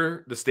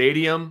clear the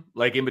stadium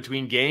like in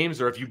between games,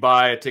 or if you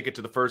buy a ticket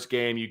to the first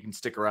game, you can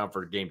stick around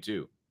for game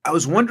 2? I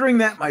was wondering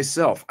that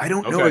myself. I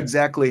don't know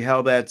exactly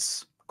how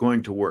that's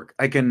going to work.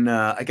 I can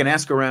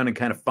ask around and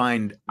kind of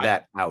find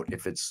that out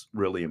if it's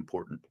really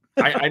important.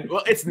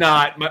 Well, it's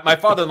not. My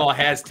father-in-law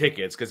has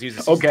tickets because he's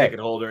a season ticket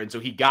holder, and so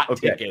he got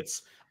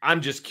tickets.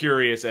 I'm just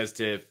curious as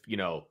to if,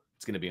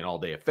 it's going to be an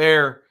all-day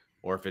affair,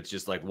 or if it's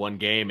just like one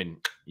game and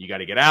you got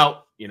to get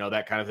out,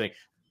 that kind of thing.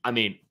 I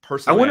mean,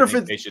 personally, I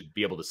think they should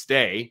be able to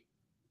stay.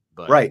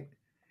 But right.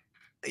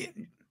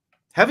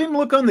 Have him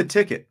look on the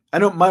ticket. I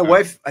know my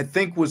wife, I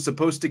think, was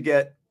supposed to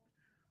get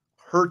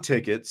her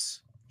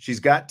tickets. She's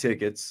got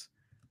tickets.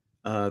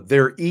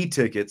 They're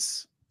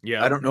e-tickets.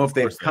 Yeah. I don't know if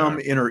they've come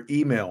in her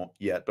email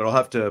yet, but I'll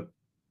have to,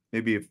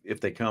 maybe if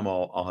they come,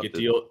 I'll have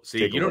to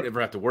see. You don't ever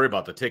have to worry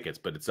about the tickets,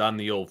 but it's on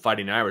the old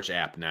Fighting Irish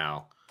app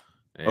now.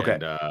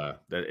 And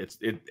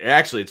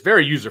it's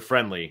very user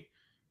friendly.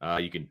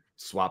 You can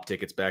swap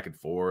tickets back and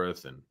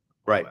forth and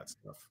all that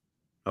stuff.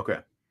 Okay.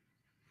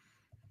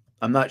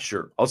 I'm not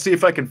sure. I'll see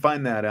if I can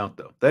find that out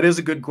though. That is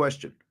a good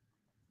question.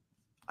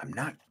 I'm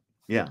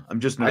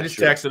just not sure. I just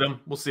texted him.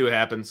 We'll see what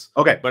happens.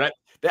 Okay. But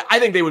I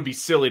think they would be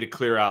silly to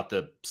clear out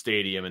the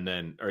stadium and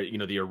then, or,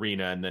 the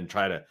arena, and then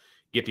try to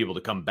get people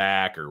to come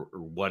back or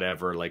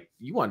whatever. Like,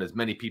 you want as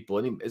many people,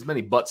 as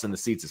many butts in the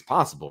seats as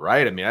possible,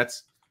 right? I mean,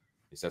 that's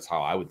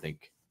how I would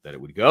think that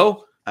it would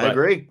go. I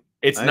agree.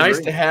 It's nice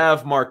to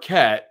have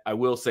Marquette. I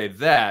will say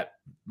that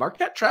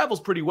Marquette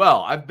travels pretty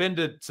well. I've been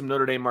to some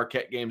Notre Dame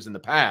Marquette games in the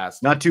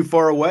past. Not too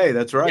far away.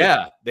 That's right.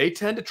 Yeah, they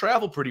tend to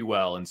travel pretty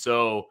well. And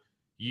so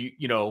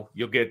you'll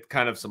get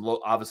kind of some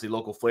obviously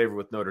local flavor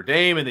with Notre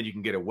Dame, and then you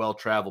can get a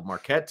well-traveled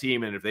Marquette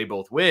team. And if they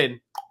both win,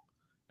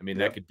 I mean,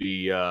 that could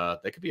be a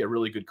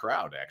really good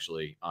crowd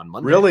actually on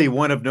Monday. Really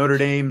one of Notre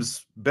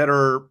Dame's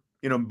better,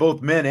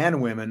 both men and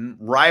women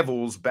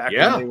rivals back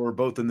when they were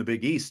both in the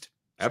Big East.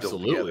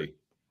 Absolutely.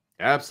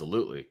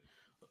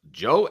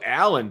 Joe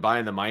Allen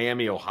buying the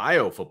Miami,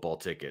 Ohio football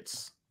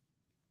tickets.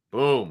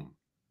 Boom.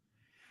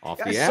 Off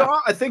the app.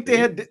 I think they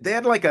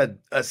had like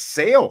a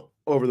sale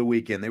over the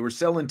weekend. They were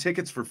selling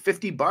tickets for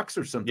 $50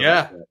 or something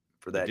like that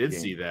for that game.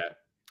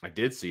 I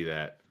did see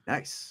that.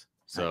 Nice.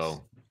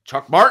 So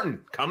Chuck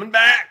Martin coming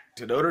back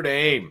to Notre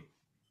Dame.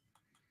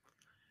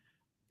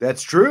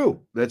 That's true.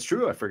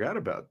 I forgot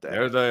about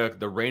that. They're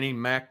the reigning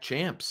MAC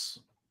champs.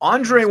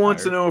 Andre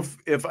wants to know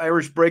if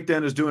Irish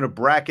Breakdown is doing a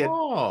bracket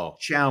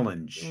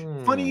challenge.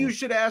 Funny you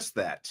should ask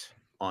that,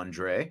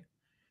 Andre.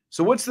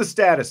 So what's the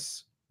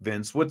status,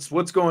 Vince?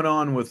 What's going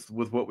on with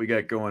what we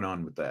got going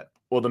on with that?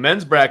 Well, the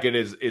men's bracket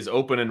is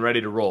open and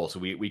ready to roll. So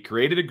we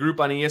created a group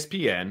on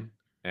ESPN,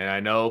 and I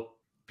know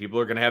people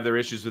are going to have their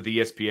issues with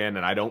ESPN,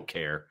 and I don't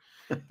care.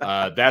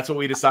 That's what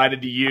we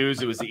decided to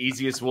use. It was the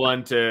easiest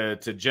one to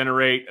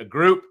generate a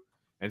group,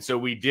 and so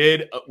we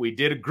did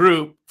a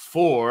group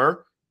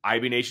for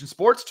IB Nation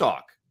Sports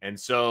Talk. And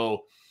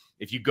so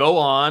if you go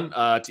on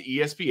to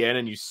ESPN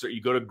and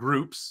you go to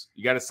groups,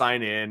 you got to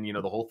sign in,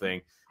 the whole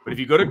thing. But if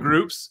you go to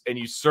groups and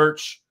you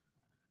search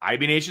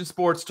IB Nation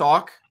Sports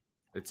Talk,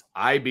 it's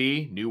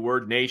IB, new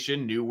word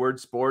nation, new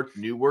word sport,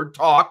 new word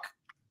talk.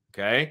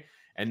 Okay.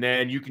 And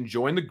then you can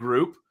join the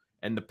group,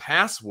 and the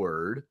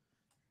password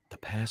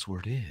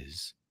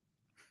is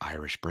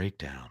Irish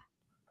Breakdown.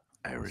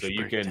 So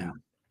you can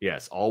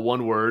Yes, all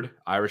one word,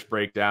 Irish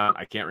breakdown.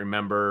 I can't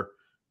remember,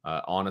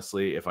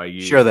 honestly, if I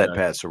used... Share that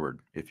password,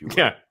 if you will.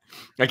 Yeah.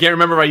 I can't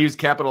remember if I used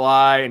capital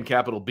I and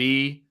capital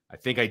B. I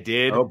think I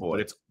did. Oh,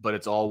 boy. But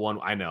it's all one.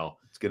 I know.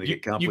 It's going to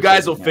get complicated. You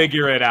guys will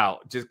figure it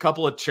out. Just a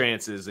couple of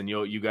chances, and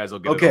you guys will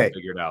get it all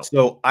figured out.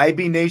 So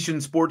IB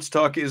Nation Sports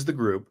Talk is the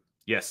group.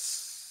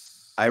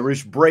 Yes.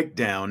 Irish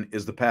Breakdown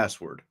is the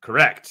password.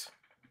 Correct.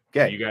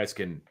 Okay. So you guys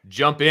can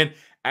jump in.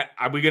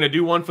 Are we going to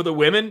do one for the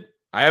women?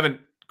 I haven't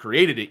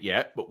created it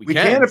yet, but we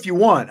can if you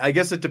want. I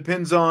guess it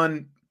depends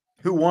on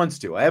who wants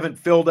to. I haven't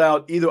filled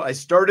out either. I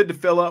started to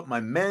fill out my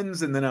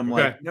men's, and then I'm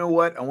like, you know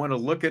what? I want to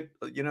look at,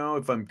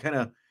 if I'm kind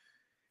of...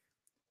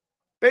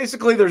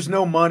 Basically, there's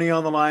no money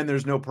on the line.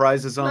 There's no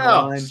prizes on the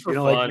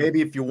line. Like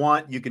maybe if you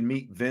want, you can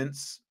meet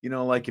Vince,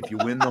 like if you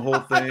win the whole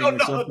thing. I don't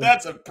know if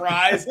that's a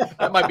prize.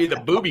 That might be the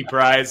booby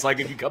prize, like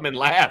if you come in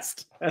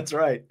last. That's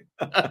right.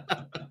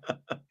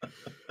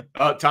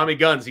 Tommy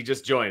Guns, he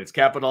just joined. It's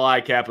capital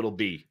I, capital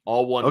B.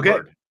 All one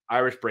word.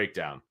 Irish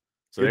breakdown.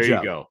 So there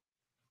you go.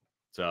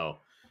 So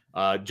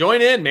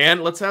join in,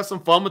 man. Let's have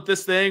some fun with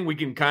this thing. We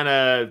can kind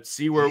of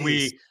see where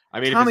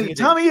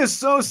Tommy is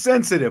so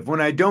sensitive when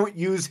I don't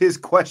use his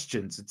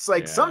questions. It's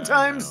like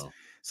sometimes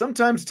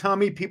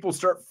Tommy, people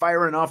start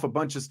firing off a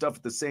bunch of stuff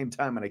at the same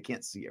time and I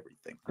can't see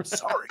everything. I'm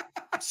sorry.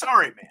 I'm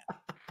sorry,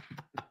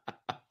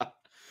 man.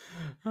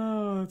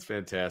 Oh, that's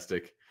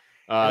fantastic.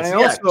 I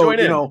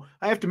also,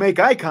 I have to make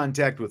eye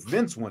contact with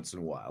Vince once in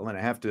a while, and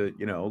I have to,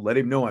 let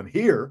him know I'm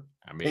here,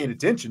 paying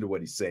attention to what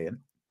he's saying.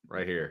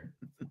 Right here.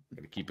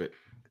 Gotta keep it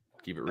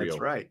real. That's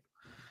right.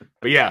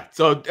 But yeah,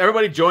 so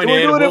everybody join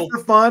in. We're doing it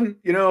for fun,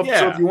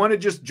 So if you want to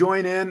just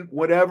join in,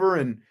 whatever,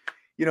 and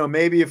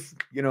maybe if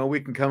we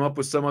can come up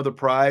with some other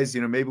prize,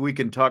 maybe we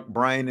can talk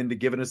Brian into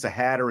giving us a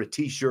hat or a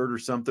T-shirt or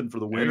something for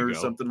the winner or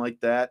something like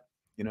that.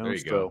 There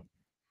you go.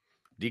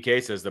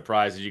 DK says the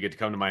prize is you get to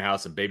come to my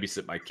house and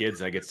babysit my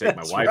kids, and I get to take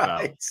my wife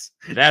out.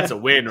 That's a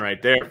win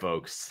right there,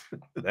 folks.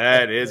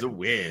 That is a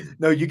win.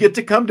 No, you get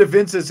to come to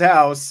Vince's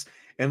house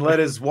and let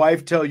his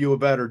wife tell you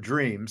about her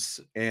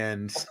dreams.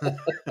 And you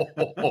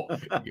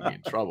get me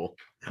in trouble.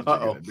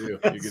 Uh-oh. You're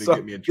gonna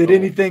get me in trouble.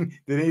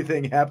 Did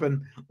anything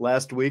happen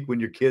last week when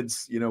your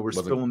kids, were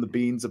spilling the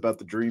beans about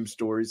the dream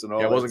stories and all?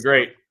 Yeah, it wasn't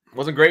great. It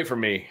wasn't great for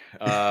me.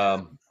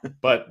 But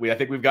I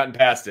think we've gotten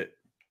past it.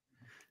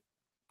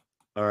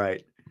 All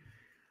right.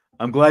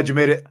 I'm glad you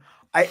made it.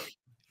 I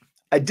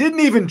didn't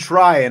even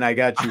try, and I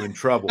got you in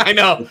trouble. I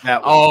know. With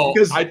that one,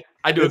 because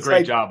I do a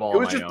great job all on my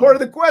own. It was just part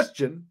of the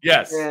question.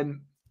 Yes.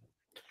 And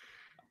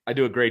I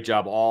do a great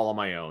job all on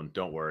my own.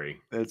 Don't worry.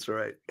 That's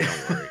right.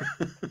 Don't worry.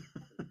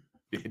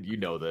 You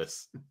know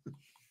this.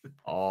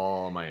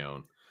 All on my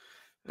own.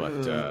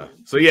 But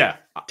so yeah.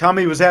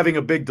 Tommy was having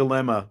a big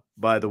dilemma,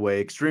 by the way.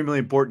 Extremely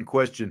important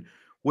question.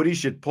 What he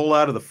should pull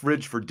out of the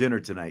fridge for dinner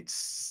tonight?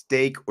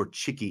 Steak or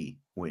chicky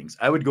wings?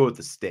 I would go with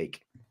the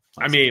steak.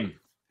 Had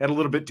a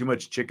little bit too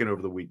much chicken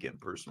over the weekend,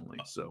 personally.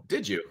 So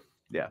did you?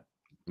 Yeah.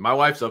 My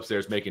wife's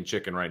upstairs making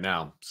chicken right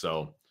now,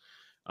 so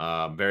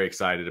very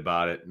excited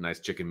about it. Nice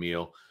chicken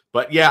meal.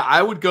 But yeah,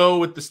 I would go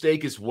with the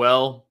steak as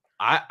well.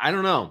 I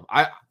don't know.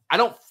 I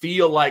don't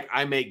feel like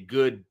I make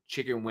good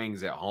chicken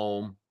wings at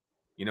home.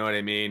 You know what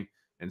I mean?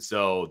 And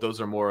so those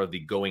are more of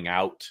the going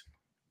out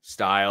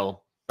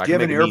style. Do you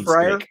have an air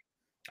fryer? Steak.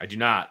 I do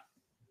not.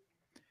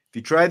 If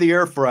you try the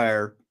air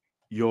fryer,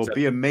 you'll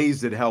be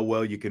amazed at how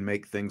well you can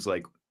make things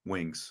like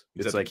wings.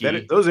 It's like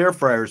those air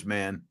fryers,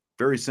 man.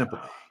 Very simple.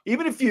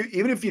 Even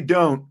if you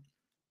don't,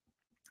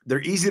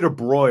 they're easy to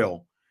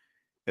broil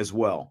as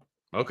well.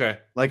 Okay.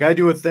 Like I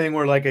do a thing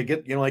where like I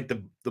get, like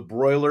the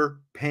broiler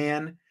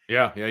pan.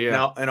 Yeah.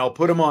 Now, and I'll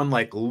put them on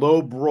like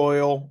low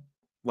broil,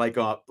 like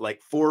 4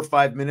 or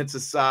 5 minutes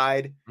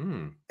aside.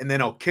 And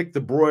then I'll kick the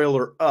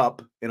broiler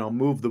up and I'll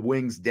move the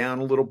wings down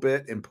a little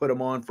bit and put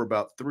them on for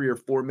about 3 or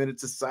 4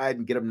 minutes aside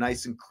and get them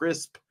nice and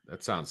crisp.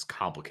 That sounds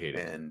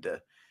complicated. And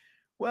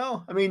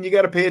you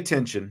got to pay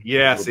attention.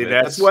 Yeah, see,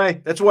 that's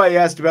why I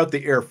asked about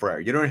the air fryer.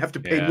 You don't have to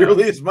pay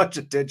nearly as much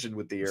attention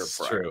with the air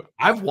fryer. True.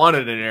 I've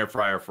wanted an air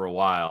fryer for a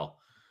while,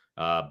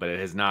 but it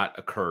has not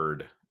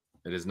occurred.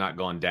 It has not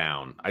gone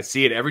down. I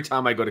see it every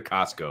time I go to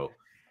Costco.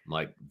 I'm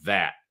like,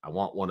 I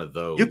want one of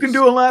those. You can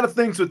do a lot of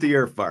things with the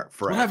air fryer.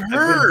 That's what I've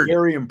heard. I've been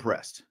very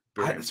impressed.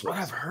 That's what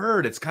I've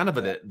heard. It's kind of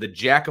the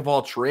jack of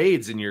all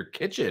trades in your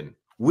kitchen.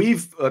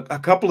 We've a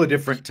couple of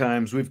different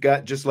times. We've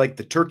got just like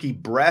the turkey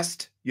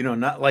breast,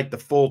 not like the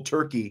full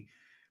turkey,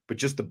 but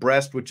just the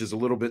breast, which is a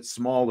little bit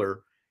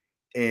smaller.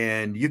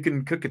 And you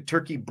can cook a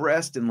turkey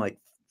breast in like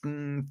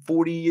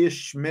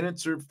 40-ish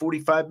minutes or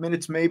 45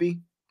 minutes, maybe.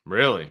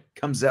 Really?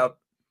 Comes out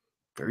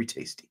very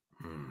tasty.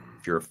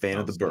 If you're a fan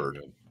of the bird.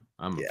 Good.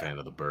 I'm a fan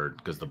of the bird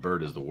because the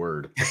bird is the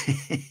word.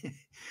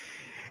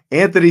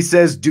 Anthony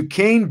says,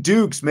 Duquesne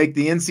Dukes make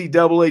the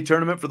NCAA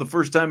tournament for the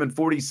first time in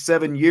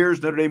 47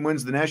 years. Notre Dame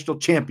wins the national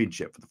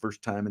championship for the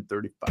first time in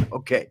 35.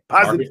 Okay.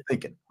 Positive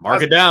thinking.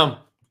 Mark it down.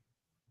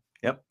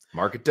 Yep.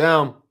 Mark it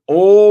down.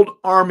 Old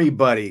Army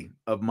buddy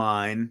of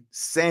mine,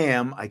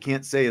 Sam, I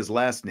can't say his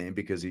last name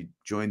because he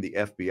joined the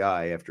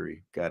FBI after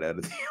he got out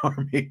of the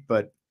Army,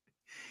 but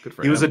Good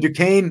for He him. was a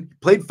Duquesne,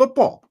 played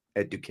football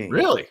at Duquesne.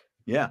 Really?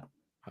 Yeah.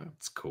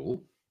 That's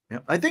cool. Yeah.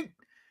 I think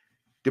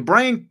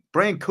Brian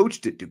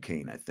coached at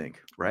Duquesne, I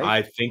think, right?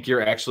 I think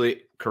you're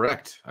actually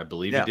correct. I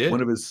believe he did.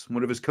 One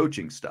of his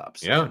coaching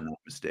stops, if I'm not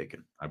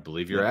mistaken. I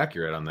believe you're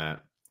accurate on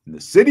that. In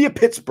the city of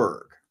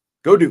Pittsburgh.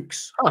 Go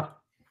Dukes. Huh.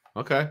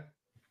 Okay.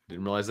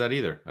 Didn't realize that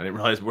either. I didn't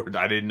realize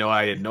I didn't know.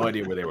 I had no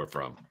idea where they were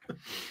from.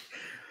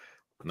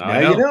 Now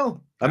you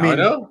know. I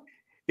know.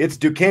 It's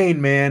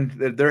Duquesne, man.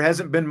 There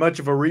hasn't been much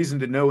of a reason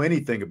to know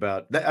anything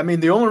about that. I mean,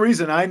 the only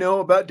reason I know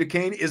about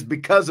Duquesne is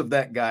because of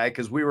that guy,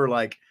 because we were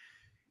like,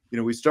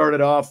 we started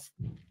off,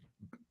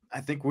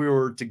 I think we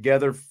were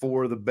together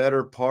for the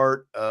better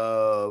part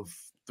of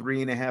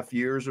 3.5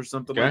 years or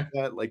something like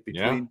that, like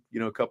between,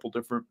 a couple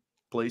different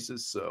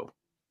places. So,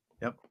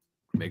 yep.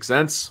 Makes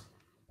sense.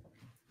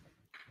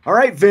 All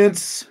right,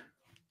 Vince,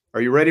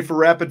 are you ready for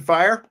rapid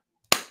fire?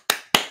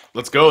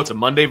 Let's go. It's a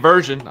Monday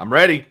version. I'm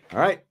ready. All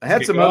right. I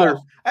had some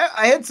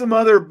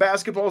other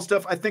basketball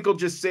stuff. I think I'll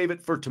just save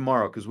it for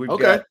tomorrow because we've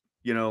got,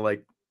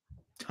 like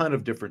ton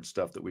of different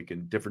stuff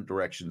that different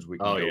directions we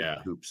can go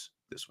with hoops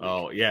this week.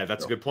 Oh, yeah.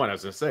 That's a good point. I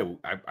was going to say,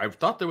 I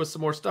thought there was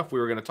some more stuff we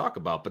were going to talk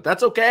about, but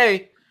that's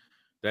okay.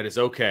 That is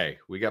okay.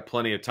 We got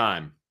plenty of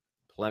time.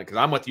 Because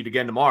I'm with you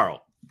again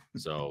tomorrow.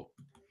 So.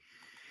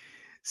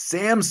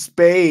 Sam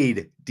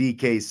Spade,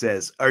 DK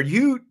says,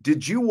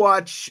 did you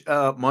watch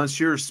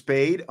Monsieur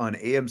Spade on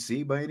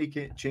AMC by any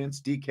chance,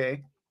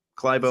 DK?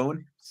 Clive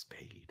Owen?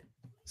 Spade.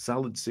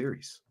 Solid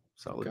series.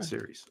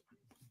 Series.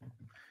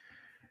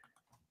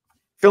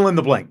 Fill in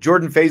the blank.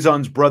 Jordan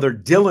Faison's brother,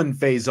 Dylan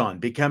Faison,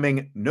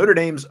 becoming Notre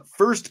Dame's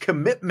first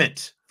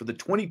commitment for the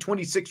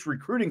 2026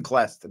 recruiting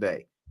class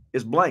today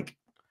is blank.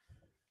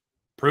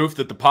 Proof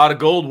that the pot of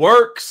gold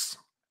works.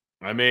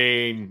 I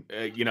mean,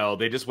 they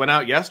just went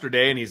out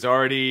yesterday, and he's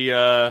already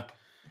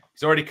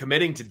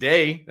committing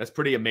today. That's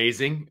pretty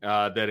amazing.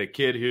 That a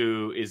kid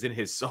who is in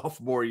his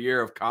sophomore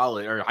year of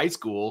college or high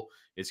school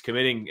is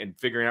committing and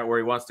figuring out where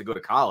he wants to go to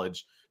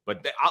college.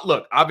 But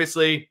look,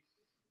 obviously,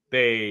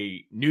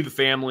 they knew the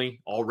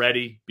family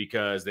already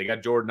because they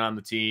got Jordan on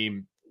the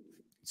team.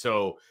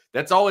 So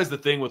that's always the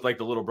thing with like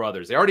the little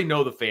brothers. They already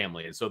know the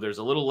family, and so there's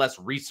a little less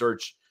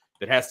research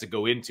that has to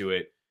go into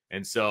it.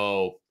 And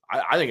so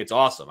I think it's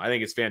awesome. I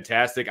think it's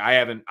fantastic. I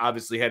haven't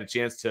obviously had a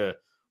chance to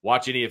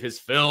watch any of his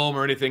film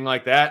or anything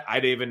like that. I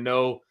didn't even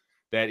know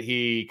that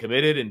he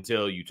committed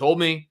until you told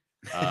me.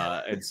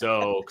 And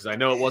so, because I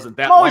know it wasn't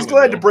that. I'm always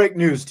glad to break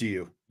news to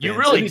you. You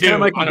really do.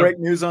 Anytime I can break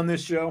news on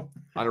this show.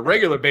 On a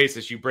regular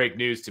basis, you break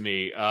news to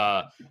me.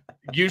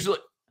 Usually,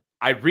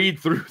 I read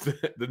through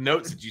the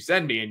notes that you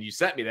send me, and you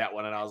sent me that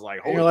one, and I was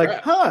like, holy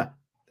crap. Huh.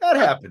 That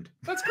happened.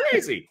 That's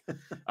crazy.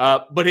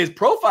 But his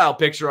profile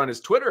picture on his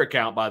Twitter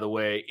account, by the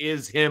way,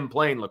 is him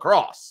playing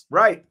lacrosse.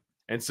 Right.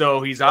 And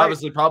so he's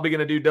obviously probably going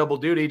to do double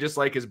duty just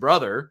like his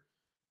brother.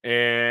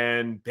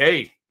 And,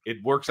 hey,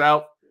 it works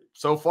out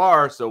so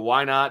far, so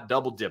why not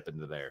double dip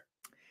into there?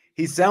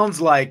 He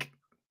sounds like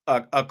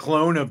a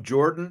clone of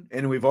Jordan,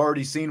 and we've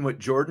already seen what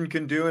Jordan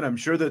can do, and I'm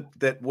sure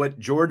that what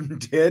Jordan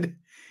did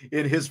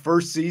in his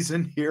first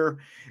season here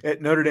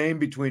at Notre Dame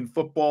between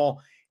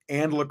football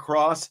and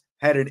lacrosse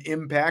had an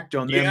impact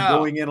on them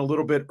going in a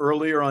little bit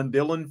earlier on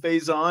Dylan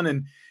Faison.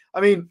 And I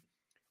mean,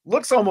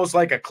 looks almost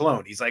like a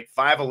clone. He's like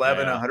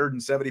 5'11",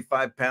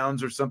 175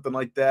 pounds or something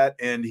like that.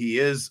 And he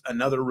is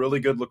another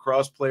really good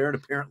lacrosse player. And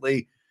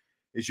apparently,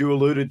 as you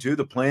alluded to,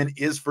 the plan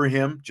is for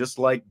him, just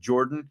like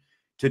Jordan,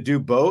 to do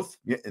both.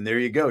 Yeah, and there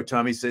you go.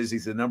 Tommy says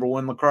he's the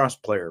 #1 lacrosse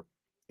player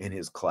in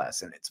his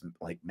class. And it's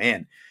like,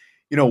 man,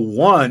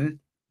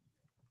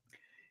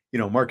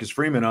 Marcus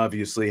Freeman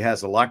obviously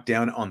has a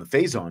lockdown on the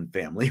Faison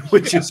family,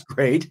 which is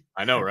great.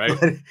 I know,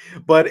 right?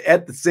 But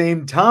at the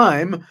same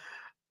time,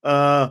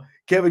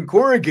 Kevin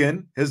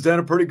Corrigan has done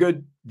a pretty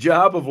good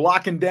job of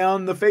locking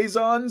down the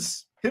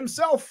Faisons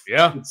himself.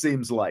 Yeah, it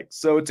seems like.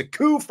 So it's a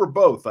coup for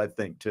both, I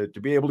think, to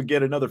be able to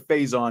get another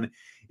Faison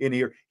in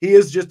here. He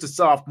is just a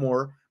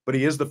sophomore, but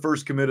he is the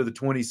first commit of the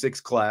 26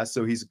 class.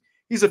 So he's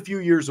a few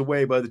years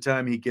away by the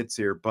time he gets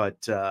here.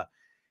 But,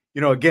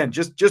 again,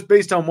 just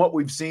based on what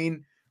we've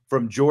seen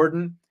from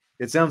Jordan,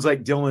 it sounds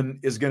like Dylan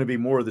is going to be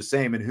more of the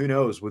same. And who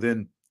knows,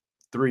 within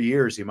 3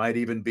 years, he might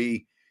even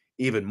be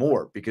even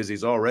more because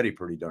he's already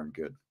pretty darn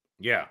good.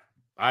 Yeah.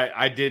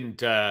 I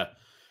didn't,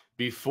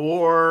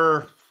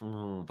 before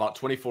about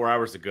 24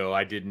 hours ago,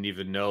 I didn't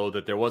even know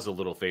that there was a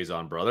little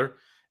Faison brother.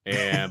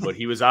 But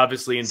he was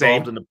obviously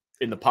involved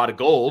in the pot of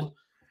gold,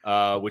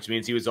 which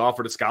means he was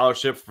offered a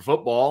scholarship for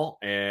football.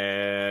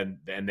 And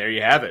there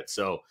you have it.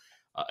 So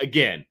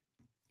again,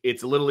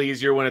 it's a little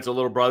easier when it's a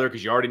little brother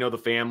because you already know the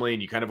family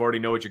and you kind of already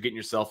know what you're getting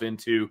yourself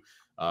into.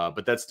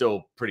 But that's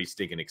still pretty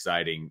stinking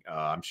exciting,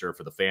 I'm sure,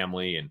 for the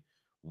family. And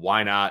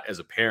why not, as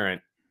a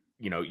parent,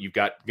 you've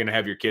going to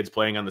have your kids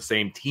playing on the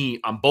same team,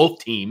 on both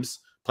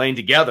teams, playing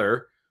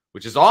together,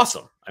 which is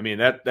awesome. I mean,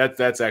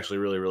 that's actually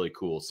really, really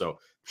cool. So I'm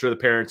sure the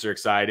parents are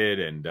excited,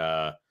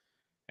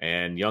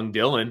 and young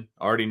Dylan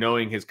already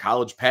knowing his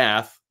college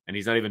path, and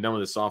he's not even done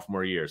with his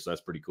sophomore year. So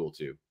that's pretty cool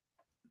too.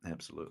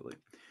 Absolutely.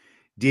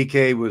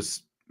 DK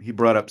was he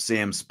brought up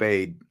Sam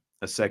Spade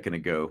a second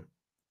ago.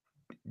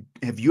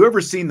 Have you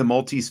ever seen the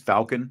Maltese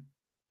Falcon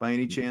by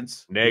any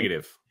chance?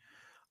 Negative.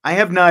 I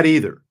have not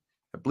either.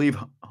 I believe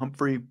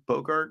Humphrey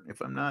Bogart,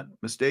 if I'm not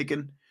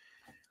mistaken.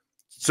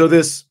 So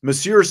this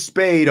Monsieur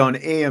Spade on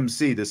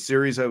AMC, the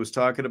series I was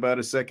talking about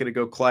a second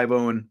ago, Clive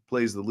Owen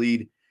plays the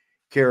lead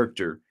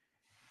character.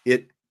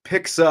 It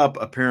picks up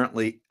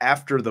apparently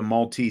after the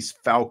Maltese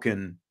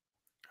Falcon,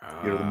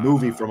 the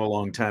movie from a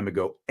long time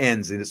ago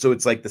ends. And so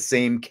it's like the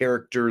same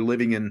character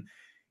living in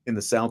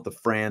the south of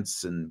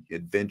France and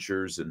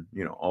adventures and,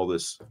 all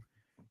this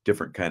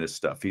different kind of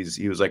stuff.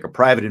 He was like a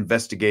private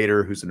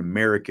investigator who's an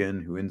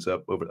American who ends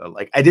up over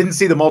I didn't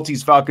see the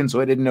Maltese Falcon, so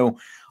I didn't know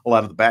a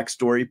lot of the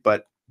backstory,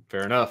 but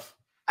fair enough.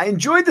 I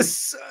enjoyed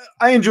this.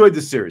 I enjoyed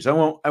the series. I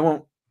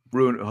won't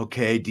ruin it.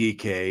 Okay,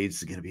 DK,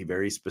 it's going to be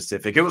very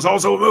specific. It was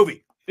also a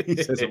movie. He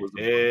says it was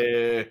a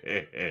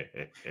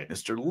movie.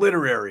 Mr.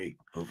 Literary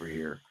over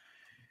here.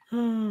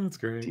 Oh, that's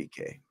great.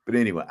 DK. But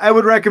anyway, I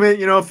would recommend,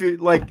 if you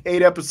like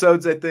 8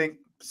 episodes, I think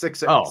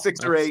 6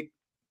 or 8.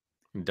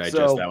 Digest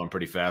that one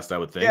pretty fast, I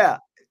would think. Yeah.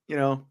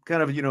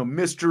 Kind of,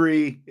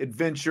 mystery,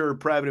 adventure,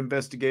 private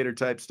investigator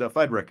type stuff.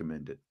 I'd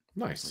recommend it.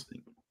 Nice.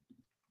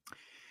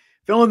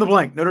 Fill in the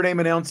blank. Notre Dame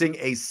announcing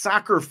a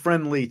soccer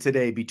friendly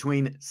today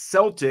between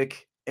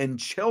Celtic and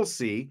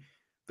Chelsea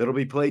that'll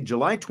be played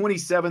July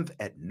 27th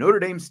at Notre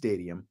Dame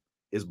Stadium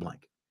is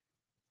blank.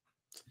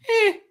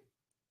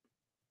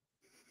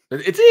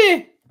 It's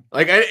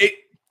like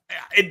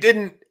it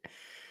didn't.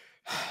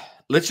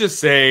 Let's just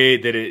say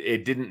that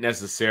it didn't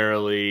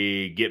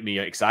necessarily get me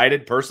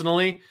excited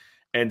personally.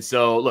 And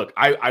so, look,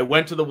 I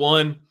went to the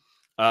one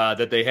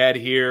that they had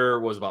here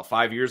was about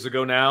 5 years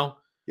ago now.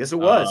 Yes, it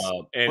was.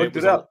 And Looked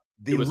it up.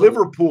 The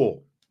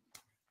Liverpool.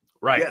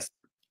 Right. Yes.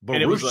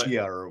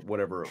 Borussia or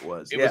whatever it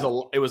was.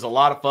 It was a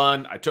lot of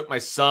fun. I took my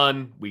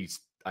son.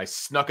 I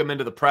snuck him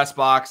into the press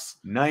box.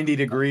 90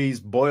 degrees,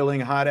 boiling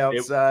hot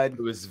outside.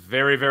 It was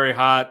very, very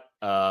hot.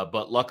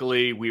 But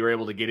luckily we were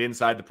able to get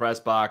inside the press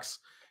box.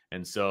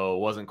 And so it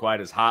wasn't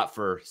quite as hot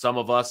for some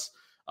of us.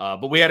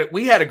 But we had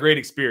a great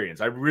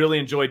experience. I really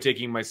enjoyed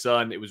taking my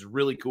son. It was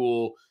really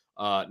cool.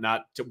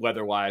 Not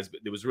weather-wise, but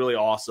it was really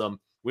awesome.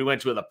 We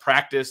went to the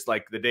practice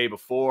like the day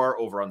before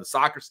over on the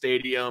soccer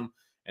stadium.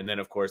 And then,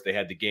 of course, they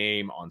had the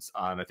game on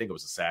I think it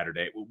was a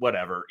Saturday,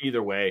 whatever.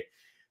 Either way,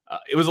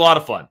 it was a lot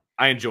of fun.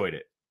 I enjoyed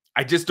it.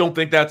 I just don't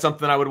think that's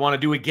something I would want to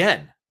do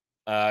again.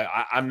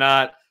 I'm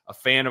not a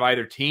fan of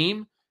either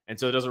team, and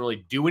so it doesn't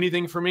really do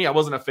anything for me. I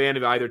wasn't a fan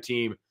of either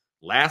team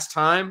last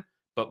time,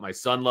 but my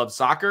son loves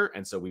soccer,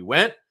 and so we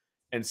went.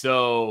 And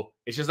so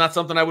it's just not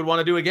something I would want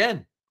to do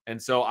again. And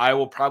so I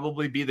will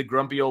probably be the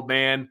grumpy old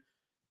man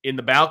in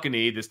the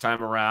balcony this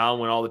time around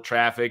when all the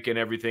traffic and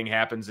everything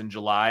happens in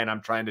July and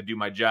I'm trying to do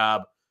my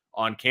job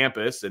on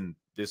campus and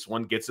this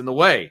one gets in the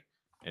way.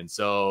 And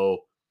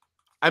so,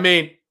 I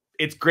mean,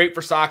 it's great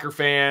for soccer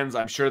fans.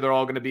 I'm sure they're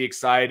all going to be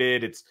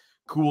excited. It's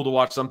cool to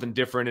watch something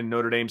different in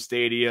Notre Dame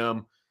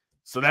Stadium.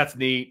 So that's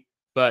neat,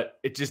 but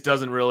it just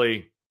doesn't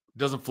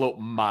float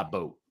my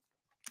boat.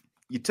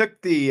 You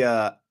took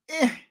the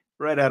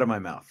right out of my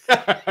mouth.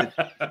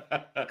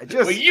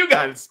 Well, you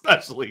got it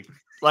especially.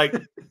 Like,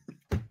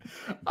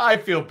 I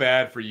feel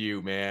bad for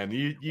you, man.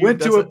 You went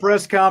to a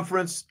press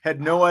conference, had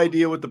no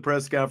idea what the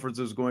press conference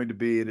was going to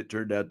be, and it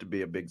turned out to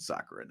be a big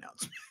soccer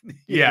announcement.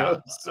 Yeah.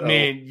 So. I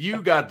mean,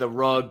 you got the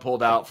rug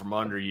pulled out from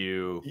under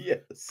you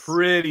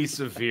pretty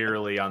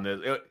severely on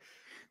this.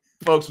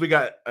 Folks, we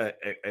got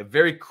a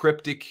very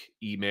cryptic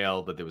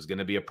email that there was going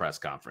to be a press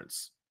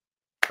conference.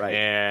 Right.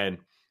 And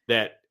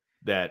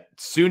that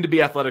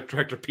soon-to-be athletic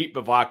director Pete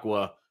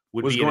Bavacqua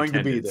was going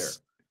to be there.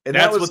 And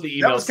that's what the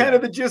email That was said. Kind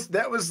of the gist.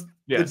 That was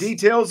the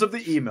details of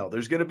the email.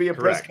 There's going to be a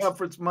press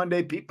conference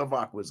Monday. Pete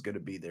Bavacqua is going to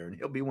be there, and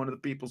he'll be one of the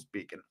people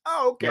speaking.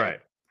 Oh, okay. Right.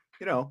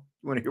 You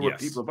want to hear what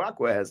Pete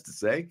Bavacqua has to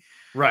say.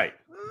 Right.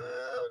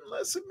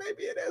 Unless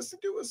maybe it has to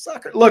do with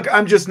soccer. Look,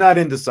 I'm just not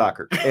into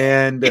soccer.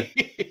 And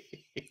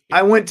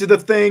I went to the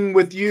thing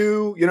with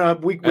you.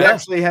 We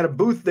actually had a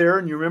booth there,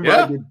 and you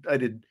remember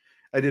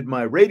I did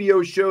my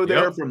radio show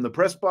there from the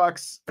press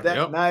box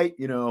that night,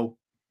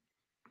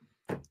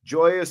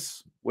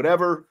 joyous,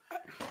 whatever.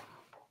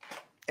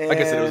 And like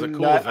I said, it was a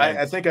cool event.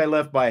 I think I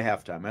left by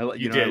halftime. I let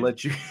you did.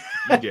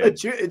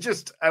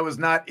 I was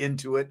not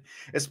into it,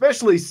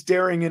 especially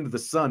staring into the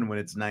sun when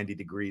it's 90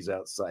 degrees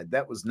outside.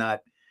 That was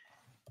not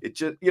it.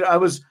 Just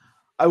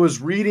I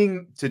was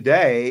reading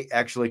today,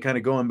 actually kind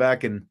of going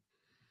back and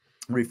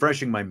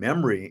refreshing my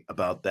memory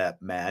about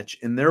that match,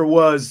 and there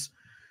was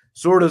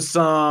sort of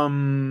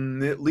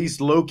some at least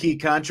low-key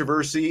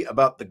controversy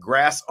about the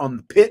grass on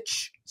the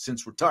pitch.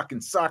 Since we're talking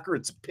soccer,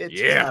 it's a pitch,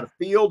 it's not a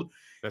field.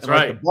 That's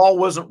right. The ball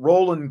wasn't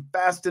rolling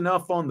fast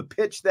enough on the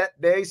pitch that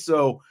day.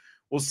 So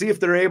we'll see if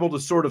they're able to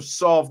sort of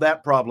solve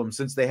that problem,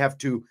 since they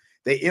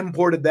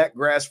imported that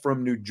grass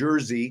from New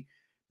Jersey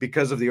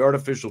because of the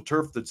artificial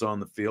turf that's on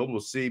the field.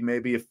 We'll see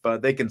maybe if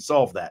they can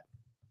solve that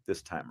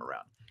this time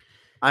around.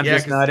 I'm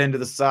just not into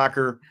the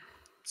soccer.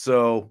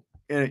 So,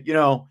 it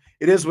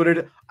is what it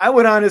is. I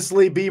would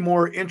honestly be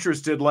more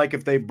interested, like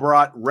if they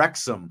brought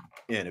Wrexham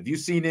in. Have you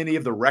seen any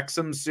of the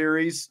Wrexham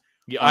series?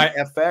 Yeah,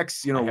 on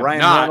FX, you know,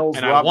 Ryan not, Reynolds,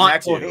 and Rob I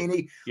want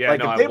McElhaney. to. Yeah,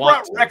 like no, if they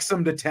brought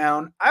Wrexham to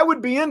town, I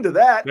would be into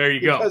that. There you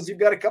go. Because you've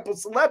got a couple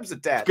celebs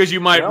attached. Because you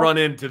might run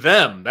into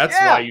them. That's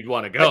why you'd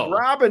want to go. Like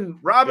Rob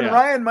and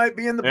Ryan might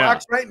be in the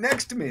box right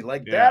next to me.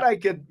 Like that, I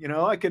could, you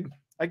know, I could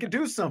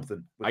do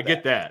something. I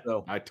get that.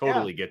 So, I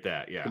totally get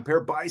that. Yeah.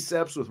 Compare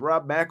biceps with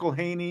Rob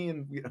McElhaney,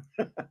 and you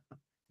know,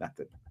 not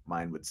that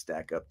mine would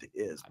stack up to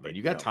his. But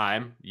you got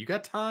time. You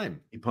got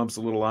time. He pumps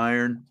a little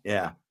iron.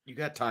 Yeah. You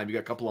got time. You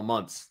got a couple of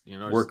months. You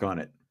know, work on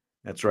it.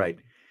 That's right.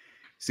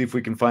 See if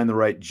we can find the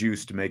right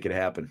juice to make it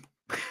happen.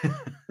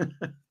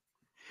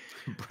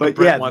 But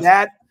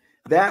yeah,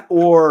 that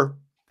or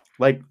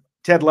like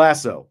Ted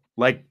Lasso,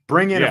 like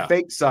bring in a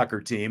fake soccer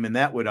team, and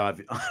that would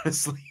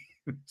honestly,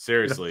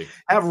 seriously, you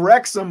know, have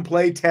Wrexham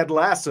play Ted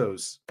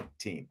Lasso's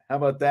team. How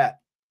about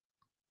that?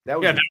 That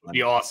would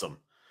be awesome.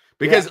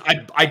 Because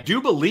I do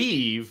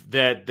believe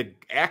that the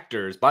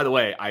actors. By the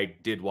way, I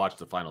did watch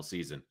the final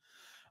season.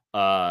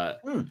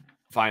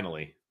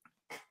 Finally,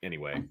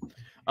 anyway.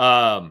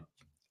 And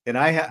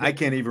I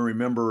can't even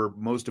remember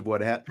most of what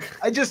happened.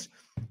 I just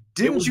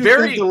didn't you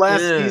think the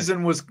last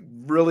season was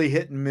really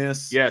hit and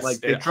miss? Yes, like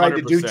they tried 100%.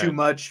 To do too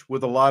much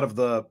with a lot of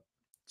the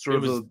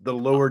sort of the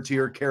lower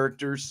tier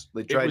characters.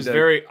 They tried. It was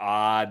very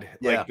odd.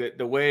 Yeah. Like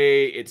the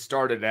way it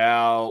started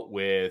out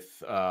with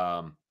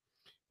the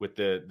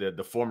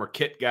former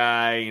Kit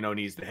guy, you know, and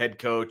he's the head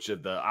coach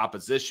of the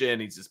opposition.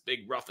 He's this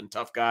big, rough and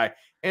tough guy,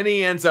 and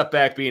he ends up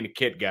back being a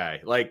Kit guy.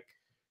 Like,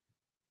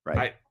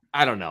 right.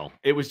 I don't know.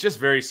 It was just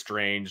very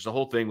strange. The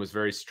whole thing was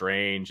very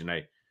strange, and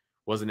I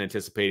wasn't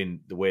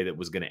anticipating the way that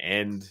was going to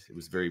end. It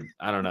was very,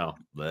 I don't know.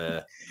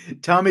 Bleh.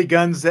 Tommy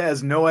Guns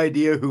has no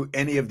idea who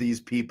any of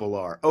these people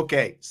are.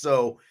 Okay,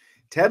 so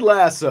Ted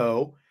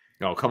Lasso.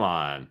 Oh, come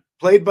on.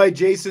 Played by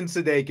Jason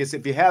Sudeikis.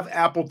 If you have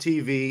Apple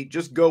TV,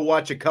 just go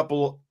watch a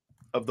couple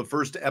of the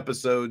first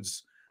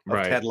episodes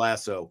of Ted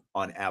Lasso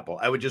on Apple.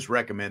 I would just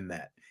recommend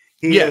that.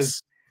 He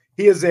is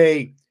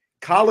a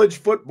college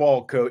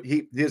football coach.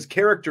 His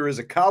character is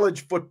a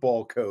college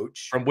football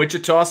coach from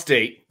Wichita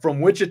State.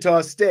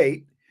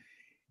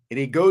 And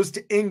he goes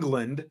to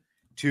England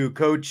to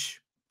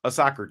coach a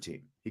soccer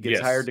team. He gets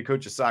hired to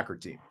coach a soccer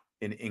team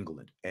in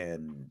England,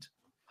 and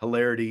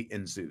hilarity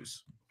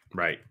ensues.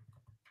 Right.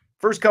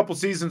 First couple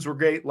seasons were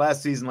great.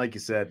 Last season, like you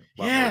said,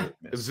 it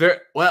was very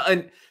well.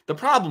 And the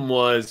problem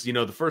was, you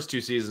know, the first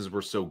two seasons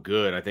were so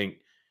good. I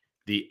think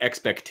the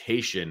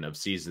expectation of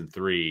season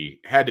 3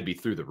 had to be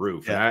through the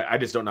roof. Yeah. And I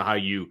just don't know how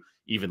you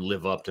even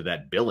live up to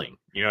that billing.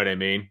 You know what I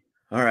mean?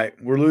 All right.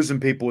 We're losing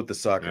people with the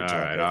soccer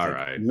talk. All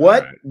right.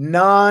 What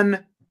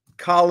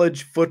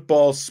non-college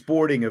football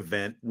sporting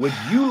event would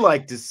you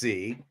like to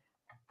see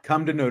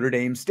come to Notre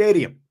Dame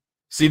Stadium?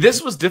 See,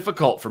 this was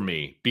difficult for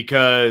me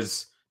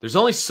because there's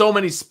only so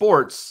many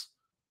sports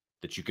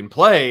that you can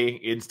play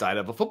inside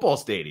of a football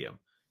stadium.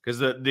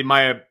 Because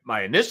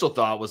my initial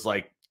thought was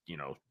like, you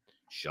know,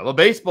 shove a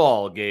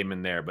baseball game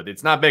in there, but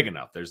it's not big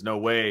enough. There's no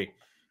way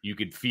you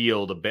could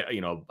field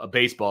a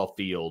baseball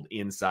field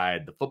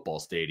inside the football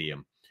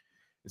stadium.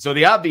 So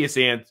the obvious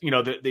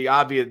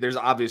there's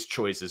obvious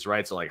choices,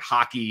 right? So like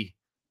hockey,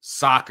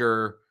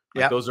 soccer,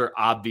 those are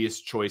obvious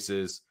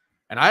choices.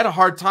 And I had a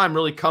hard time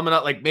really coming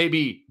up, like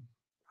maybe,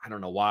 I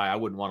don't know why I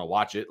wouldn't want to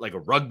watch it. Like a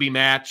rugby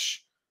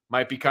match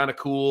might be kind of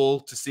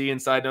cool to see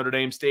inside Notre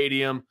Dame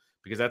Stadium,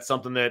 because that's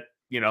something that,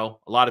 you know,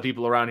 a lot of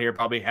people around here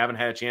probably haven't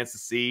had a chance to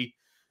see.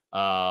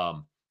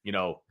 You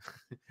know,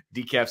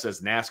 Decaf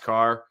says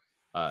NASCAR,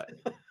 a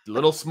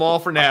little small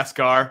for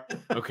NASCAR.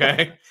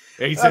 Okay.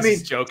 He says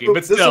he's joking,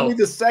 but still. This will be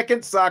the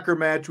second soccer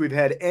match. We've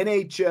had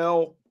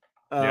NHL,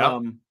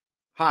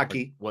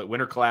 hockey. What,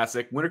 Winter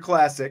Classic.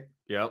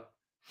 Yep.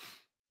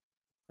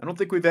 I don't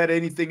think we've had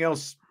anything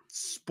else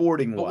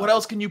sporting. But what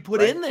else can you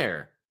put in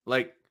there?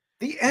 Like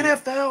the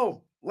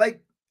NFL,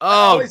 like, it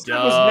was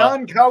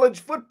non-college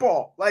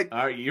football. Like,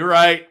 you're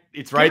right.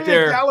 It's right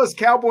there. Dallas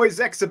Cowboys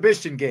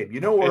exhibition game. You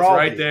know, we're all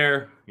right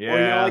there. Yeah. Or,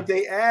 you know, like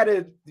they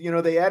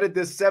added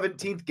this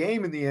 17th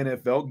game in the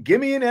NFL. Give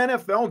me an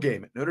NFL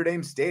game at Notre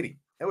Dame Stadium.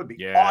 That would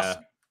be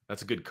awesome.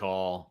 That's a good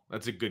call.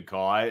 It's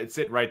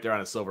sitting right there on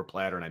a silver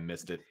platter, and I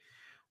missed it.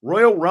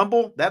 Royal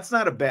Rumble. That's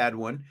not a bad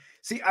one.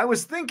 See, I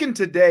was thinking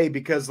today,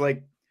 because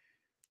like,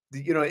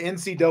 you know,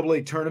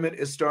 NCAA tournament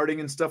is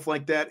starting and stuff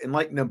like that. And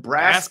like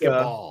Nebraska,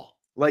 basketball,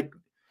 like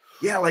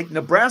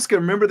Nebraska,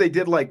 remember they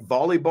did like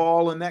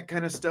volleyball and that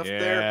kind of stuff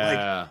there.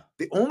 Like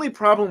the only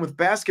problem with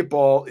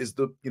basketball is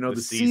the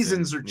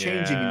seasons are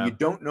changing and you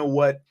don't know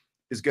what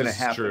is going to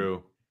happen.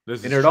 True.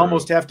 And it'd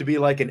almost have to be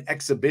like an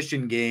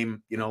exhibition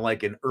game, you know,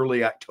 like in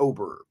early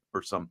October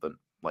or something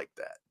like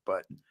that.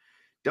 But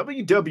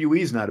WWE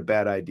is not a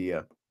bad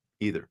idea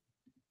either.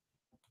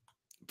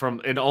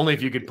 And only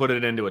if you could put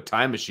it into a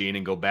time machine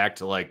and go back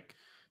to like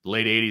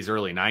late 80s,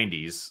 early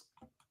 90s.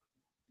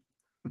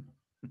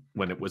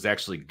 When it was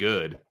actually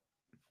good.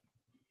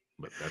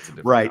 But that's a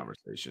different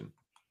conversation.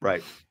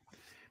 Right.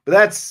 But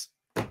that's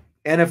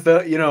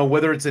NFL, you know,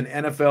 whether it's an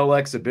NFL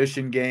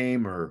exhibition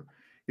game or,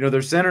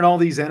 they're sending all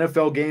these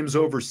NFL games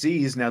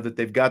overseas now that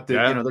they've got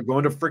they're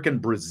going to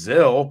freaking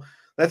Brazil.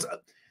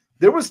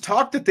 There was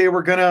talk that they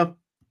were gonna,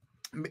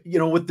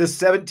 with this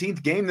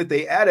 17th game that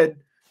they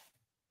added,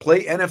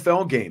 play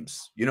NFL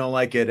games,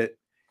 like at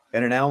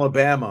an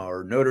Alabama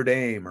or Notre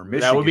Dame or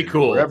Michigan. That would be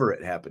cool. Or wherever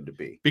it happened to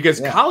be. Because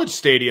college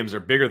stadiums are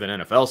bigger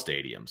than NFL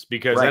stadiums,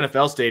 because Right.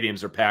 NFL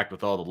stadiums are packed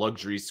with all the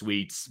luxury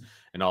suites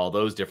and all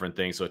those different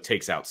things. So it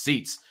takes out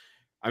seats.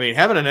 I mean,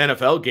 having an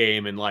NFL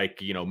game in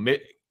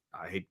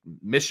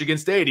Michigan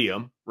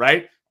Stadium,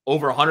 right?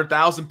 Over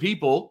 100,000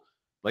 people,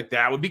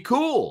 that would be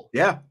cool.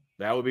 Yeah.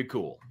 That would be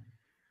cool.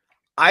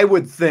 I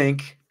would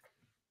think,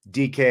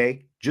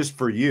 DK, just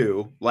for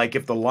you,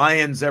 if the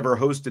Lions ever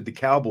hosted the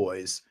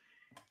Cowboys,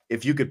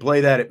 if you could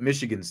play that at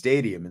Michigan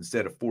Stadium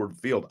instead of Ford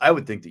Field, I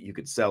would think that you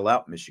could sell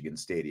out Michigan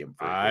Stadium.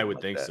 I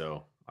would think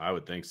so.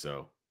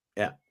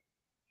 Yeah.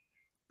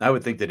 I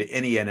would think that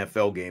any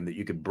NFL game that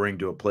you could bring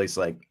to a place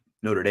like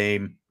Notre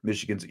Dame,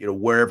 Michigan,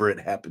 wherever it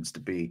happens to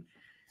be,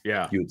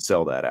 yeah, you would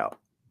sell that out.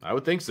 I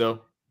would think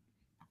so.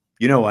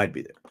 I'd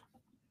be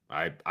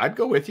there. I'd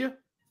go with you.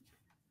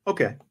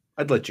 Okay.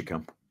 I'd let you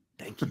come.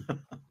 Thank you.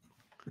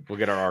 We'll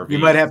get our RV. You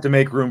might have to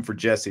make room for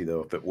Jesse,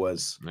 though, if it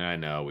was. I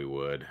know we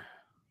would.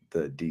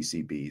 The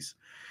DCBs.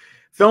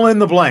 Fill in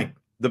the blank.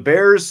 The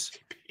Bears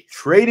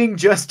trading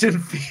Justin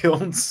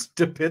Fields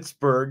to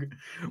Pittsburgh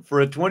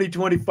for a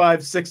 2025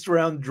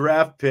 6th-round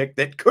draft pick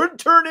that could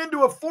turn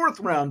into a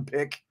 4th-round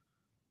pick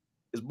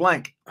is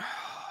blank.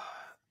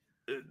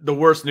 The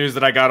worst news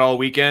that I got all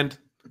weekend.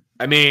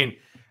 I mean,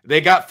 they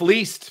got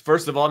fleeced.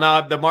 First of all, now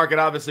the market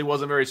obviously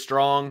wasn't very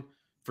strong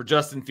for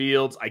Justin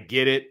Fields. I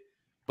get it.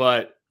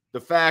 But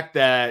the fact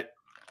that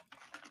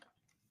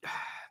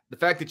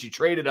you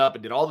traded up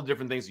and did all the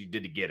different things you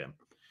did to get him,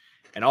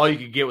 and all you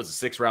could get was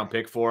a 6th-round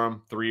pick for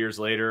him 3 years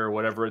later or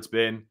whatever it's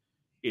been,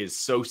 is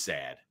so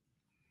sad.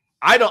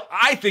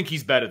 I think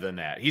he's better than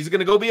that. He's going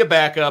to go be a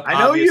backup. I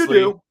know obviously.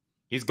 You do.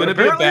 He's going to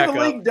be a backup. The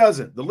league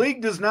doesn't. The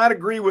league does not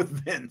agree with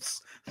Vince.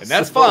 And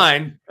that's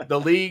fine. The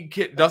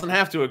league doesn't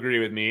have to agree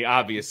with me,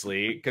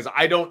 obviously, because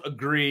I don't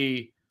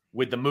agree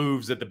with the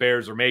moves that the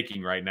Bears are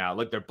making right now.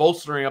 They're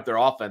bolstering up their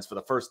offense for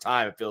the first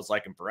time, it feels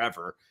like, in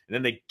forever. And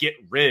then they get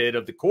rid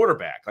of the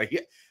quarterback.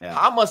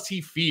 How must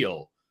he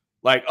feel?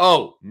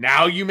 Oh,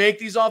 now you make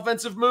these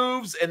offensive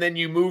moves and then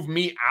you move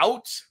me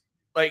out?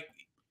 They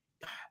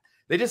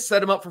just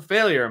set him up for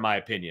failure, in my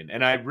opinion.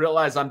 And I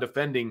realize I'm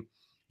defending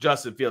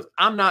Justin Fields.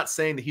 I'm not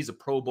saying that he's a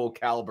Pro Bowl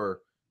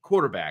caliber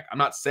quarterback. I'm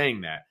not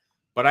saying that.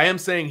 But I am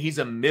saying he's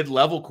a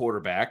mid-level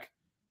quarterback.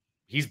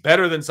 He's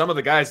better than some of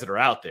the guys that are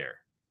out there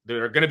that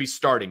are going to be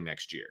starting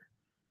next year.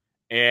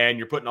 And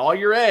you're putting all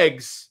your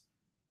eggs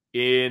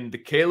in the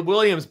Caleb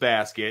Williams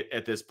basket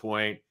at this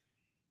point.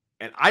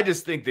 And I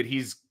just think that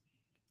he's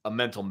a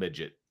mental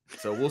midget.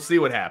 So we'll see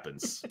what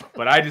happens.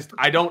 But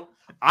I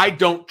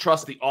don't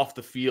trust the off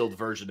the field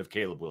version of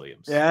Caleb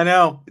Williams. Yeah, I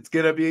know. It's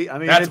going to be,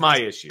 that's my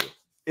issue.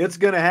 It's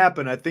going to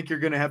happen. I think you're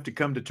going to have to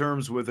come to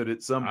terms with it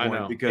at some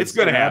point, because it's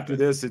going to happen. After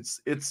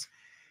this,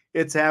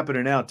 it's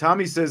happening now.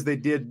 Tommy says they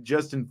did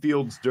Justin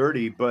Fields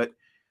dirty, but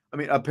I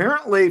mean,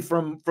 apparently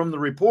from the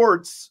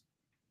reports,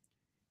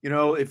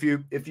 if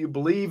you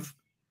believe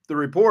the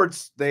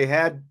reports, they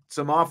had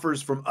some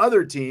offers from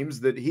other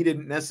teams that he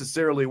didn't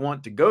necessarily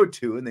want to go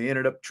to, and they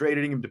ended up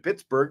trading him to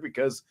Pittsburgh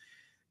because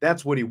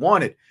that's what he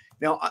wanted.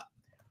 Now,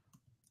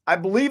 I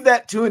believe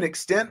that to an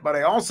extent, but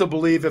I also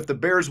believe if the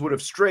Bears would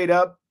have straight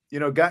up,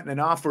 gotten an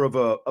offer of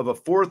a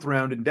 4th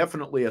round and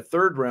definitely a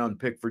 3rd round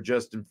pick for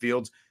Justin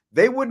Fields,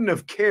 they wouldn't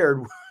have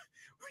cared,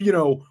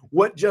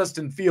 what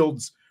Justin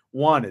Fields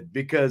wanted,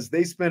 because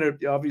they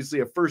spent obviously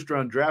a 1st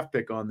round draft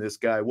pick on this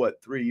guy,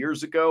 3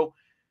 years ago?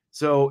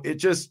 So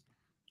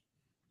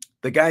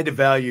the guy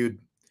devalued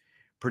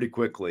pretty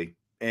quickly,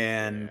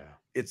 and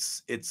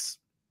it's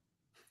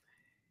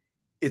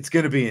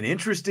going to be an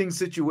interesting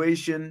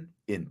situation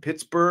in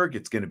Pittsburgh.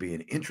 It's going to be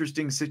an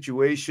interesting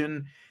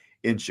situation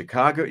in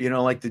Chicago.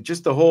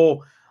 Just the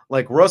whole,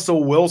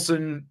 Russell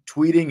Wilson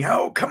tweeting,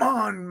 "Oh, come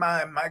on,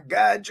 my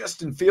guy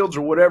Justin Fields,"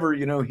 or whatever,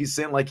 he's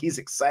saying, he's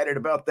excited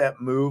about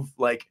that move.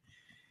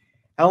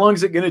 How long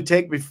is it going to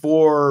take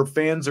before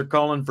fans are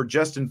calling for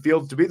Justin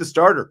Fields to be the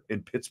starter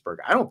in Pittsburgh?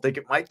 I don't think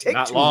it might take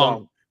too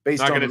long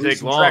based on the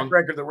recent track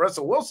record that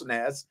Russell Wilson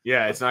has.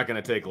 Yeah, it's not going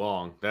to take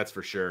long. That's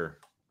for sure.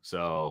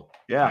 So,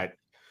 yeah.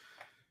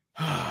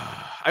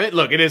 I mean,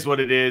 look, it is what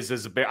it is.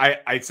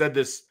 I said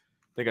this,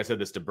 I think I said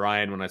this to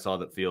Brian when I saw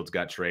that Fields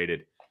got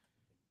traded.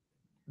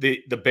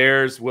 The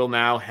Bears will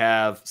now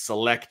have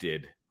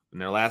selected in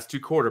their last 2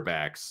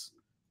 quarterbacks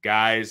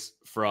guys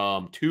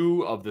from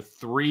two of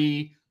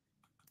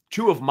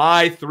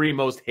my 3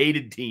 most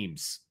hated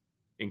teams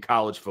in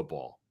college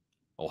football,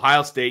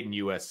 Ohio State and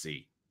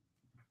USC.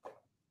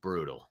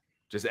 Brutal.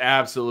 Just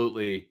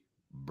absolutely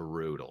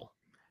brutal.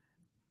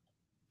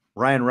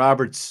 Ryan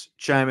Roberts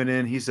chiming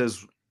in. He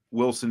says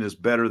Wilson is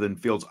better than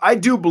Fields. I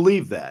do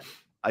believe that.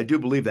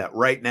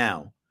 Right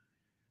now.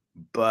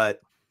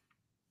 But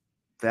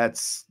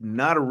that's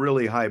not a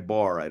really high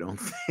bar, I don't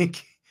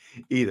think,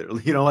 either.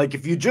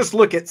 If you just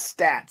look at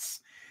stats,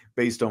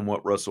 based on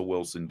what Russell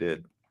Wilson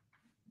did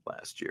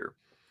last year.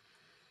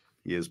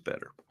 He is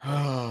better.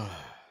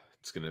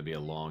 It's going to be a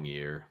long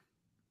year.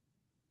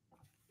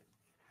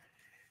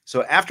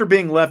 So after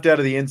being left out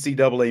of the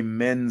NCAA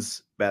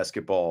men's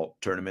basketball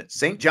tournament,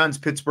 St. John's,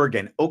 Pittsburgh,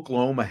 and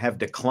Oklahoma have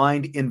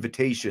declined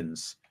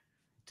invitations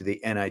to the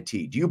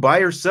NIT. Do you buy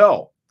or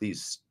sell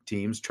these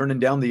teams turning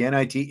down the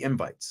NIT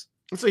invites?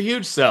 It's a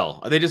huge sell.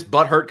 Are they just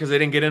butthurt because they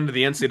didn't get into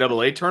the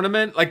NCAA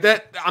tournament? Like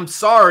that, I'm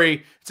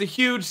sorry. It's a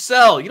huge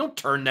sell. You don't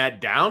turn that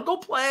down. Go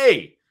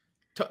play.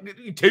 I'm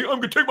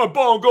going to take my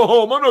ball and go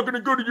home. I'm not going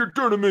to go to your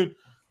tournament.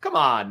 Come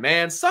on,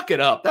 man. Suck it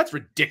up. That's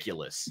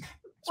ridiculous.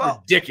 It's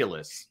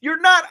ridiculous. You're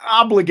not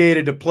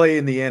obligated to play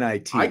in the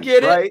NIT. I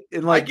get it. Right?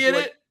 And I get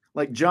it.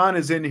 Like John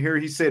is in here.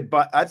 He said,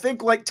 but I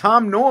think like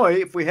Tom Noy,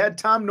 if we had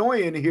Tom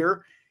Noy in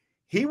here,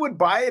 he would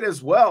buy it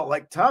as well.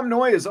 Like Tom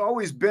Noy has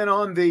always been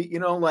on the,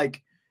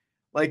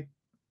 like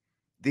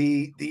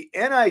the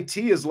NIT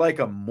is like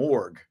a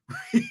morgue,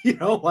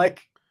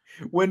 like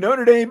when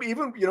Notre Dame,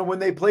 even, when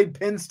they played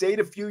Penn State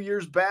a few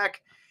years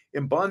back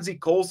in Bonzie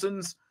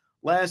Colson's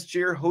last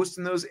year,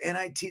 hosting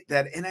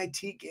that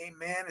NIT game,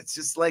 man, it's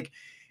just like,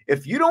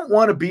 if you don't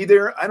want to be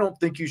there, I don't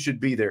think you should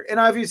be there. And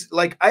obviously,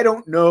 like, I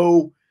don't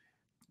know,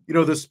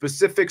 the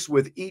specifics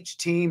with each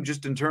team,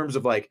 just in terms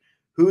of like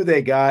who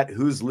they got,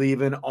 who's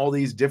leaving, all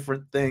these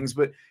different things.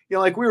 But,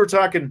 like we were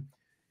talking,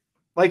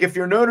 like if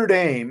you're Notre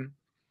Dame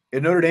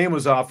and Notre Dame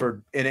was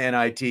offered an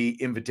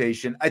NIT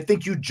invitation, I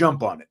think you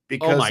jump on it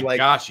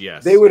because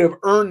yes, they would have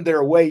earned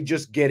their way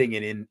just getting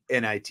an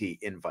NIT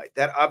invite.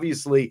 That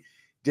obviously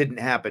didn't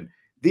happen.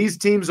 These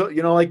teams,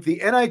 like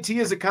the NIT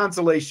is a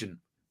consolation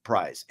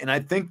prize. And I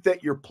think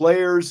that the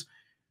players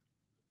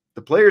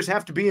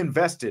have to be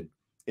invested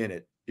in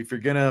it if you're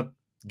going to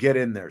get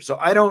in there. So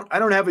I don't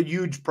have a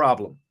huge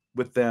problem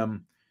with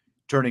them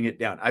turning it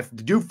down. I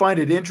do find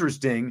it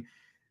interesting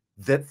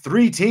that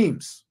 3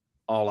 teams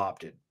all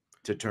opted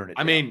to turn it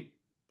down. I mean,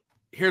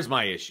 here's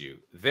my issue.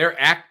 They're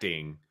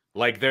acting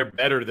like they're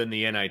better than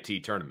the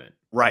NIT tournament.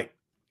 Right.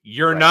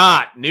 You're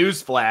not.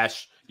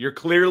 Newsflash. You're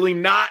clearly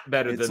not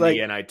better than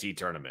the NIT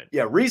tournament.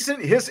 Yeah,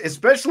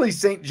 especially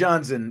St.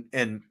 John's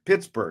and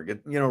Pittsburgh.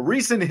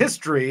 Recent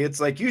history, it's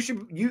like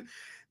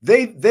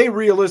they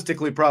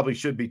realistically probably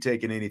should be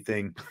taking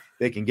anything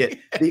they can get.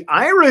 The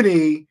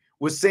irony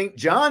was St.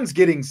 John's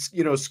getting,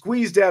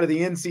 squeezed out of the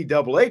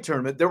NCAA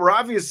tournament. There were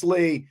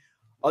obviously,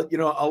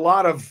 a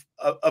lot of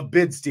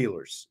bid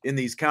stealers in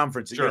these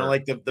conferences. Sure.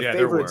 Like the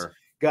favorites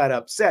got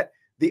upset.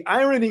 The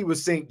irony with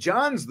St.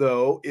 John's,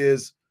 though,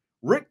 is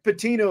Rick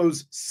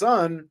Pitino's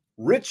son,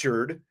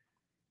 Richard,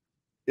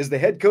 is the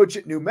head coach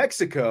at New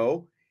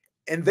Mexico,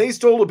 and they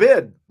stole a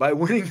bid by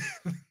winning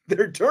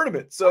their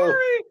tournament. So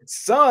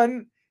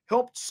son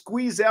helped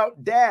squeeze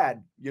out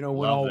dad, when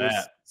all was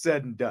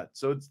said and done.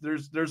 So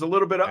there's a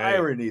little bit of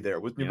irony there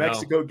with New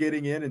Mexico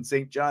getting in and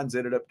St. John's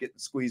ended up getting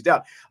squeezed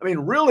out. I mean,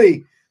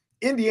 really,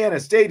 Indiana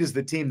State is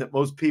the team that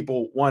most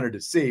people wanted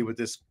to see with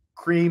this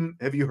Cream.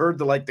 Have you heard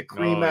the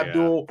Cream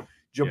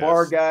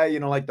Abdul-Jabbar guy,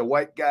 like the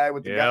white guy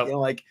with the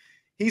guy,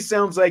 he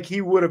sounds like he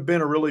would have been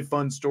a really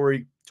fun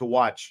story to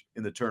watch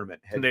in the tournament.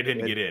 And they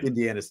didn't get in.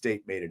 Indiana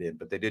State made it in,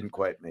 but they didn't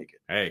quite make it.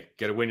 Hey,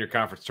 got to win your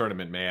conference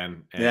tournament,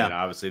 man. And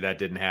obviously that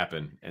didn't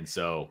happen. And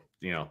so,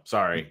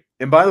 sorry.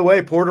 And by the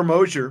way, Porter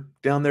Mosier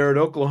down there at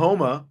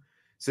Oklahoma,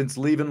 since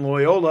leaving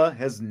Loyola,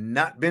 has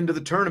not been to the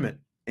tournament,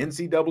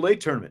 NCAA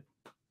tournament,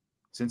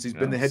 since he's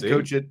been the head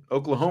coach at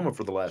Oklahoma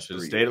for the last 3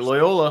 years. Stayed at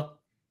Loyola.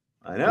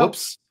 I know.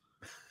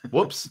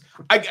 Whoops.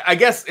 I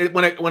guess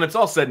when it's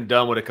all said and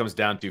done, what it comes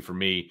down to for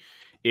me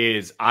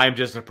is I'm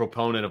just a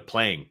proponent of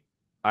playing.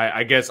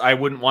 I guess I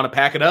wouldn't want to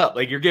pack it up.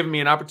 Like, you're giving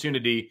me an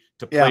opportunity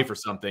to play for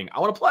something. I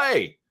want to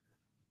play,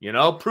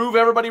 prove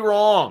everybody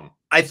wrong.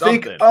 I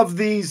think of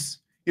these,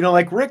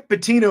 like Rick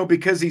Pitino,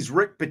 because he's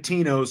Rick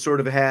Pitino,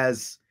 sort of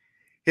has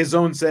his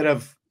own set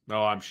of,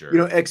 I'm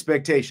sure,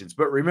 expectations.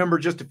 But remember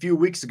just a few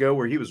weeks ago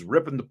where he was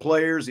ripping the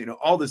players,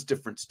 all this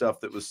different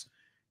stuff that was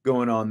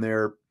going on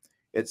there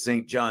at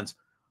St. John's.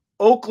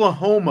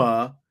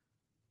 Oklahoma,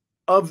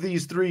 of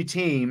these 3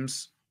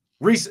 teams,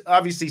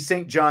 obviously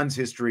St. John's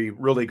history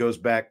really goes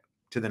back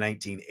to the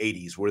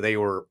 1980s where they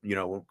were,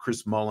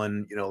 Chris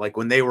Mullen, like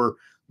when they were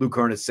Lou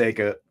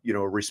Carnesecca,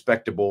 a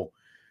respectable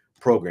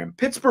program.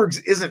 Pittsburgh's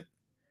isn't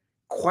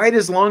quite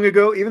as long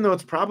ago, even though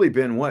it's probably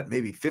been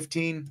maybe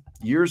 15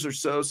 years or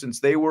so since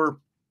they were,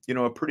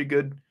 a pretty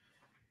good,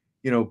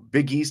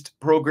 Big East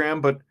program.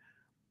 But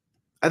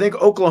I think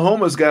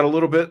Oklahoma's got a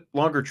little bit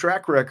longer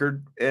track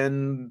record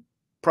and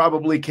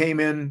probably came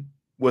in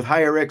with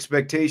higher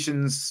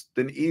expectations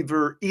than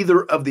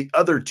either of the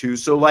other two.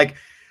 So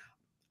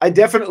I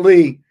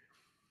definitely,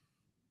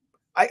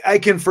 I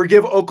can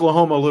forgive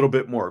Oklahoma a little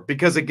bit more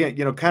because again,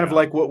 kind of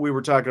like what we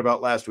were talking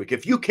about last week.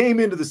 If you came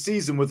into the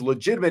season with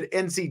legitimate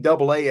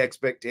NCAA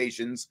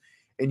expectations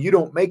and you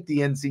don't make the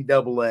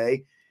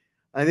NCAA,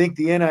 I think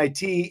the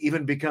NIT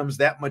even becomes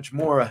that much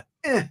more,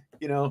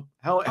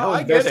 how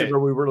invested are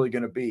we really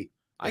going to be?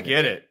 I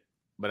get it,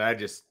 but I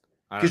just,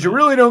 Because you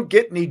really don't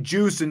get any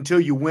juice until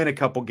you win a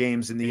couple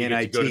games in the you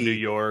NIT. go to New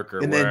York or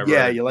and wherever.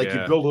 then, you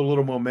build a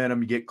little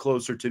momentum. You get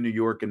closer to New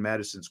York and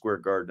Madison Square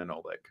Garden and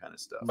all that kind of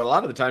stuff. But a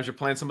lot of the times you're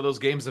playing some of those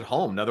games at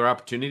home. Another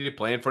opportunity to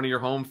play in front of your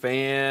home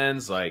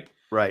fans. Like,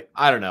 right.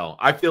 I don't know.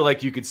 I feel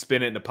like you could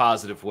spin it in a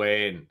positive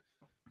way and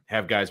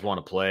have guys want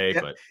to play.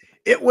 But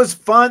it was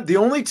fun. The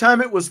only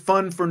time it was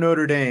fun for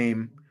Notre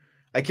Dame,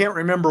 I can't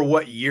remember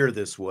what year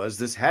this was.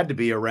 This had to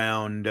be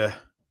around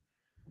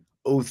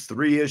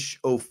 03-ish,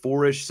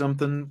 04-ish,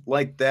 something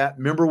like that.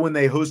 Remember when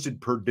they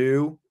hosted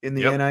Purdue in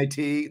the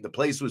NIT? The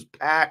place was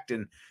packed,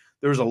 and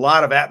there was a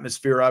lot of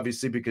atmosphere,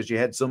 obviously, because you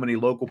had so many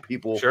local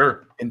people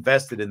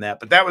invested in that.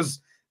 But that was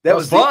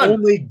the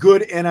only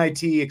good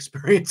NIT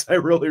experience I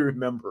really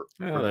remember.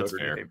 Yeah, that's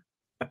fair.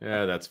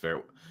 Yeah, that's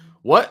fair.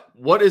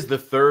 What is the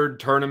third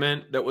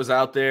tournament that was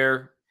out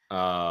there?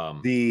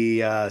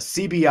 The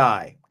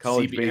CBI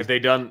college. Have they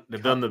done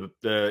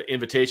the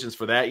invitations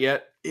for that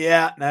yet?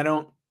 Yeah, and I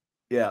don't.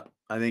 Yeah,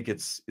 I think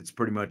it's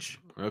pretty much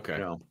okay.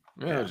 I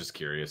was just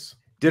curious.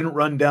 Didn't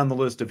run down the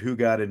list of who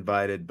got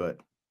invited, but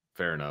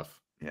fair enough.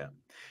 Yeah,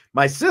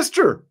 my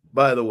sister,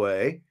 by the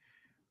way,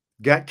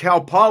 got Cal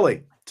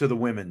Poly to the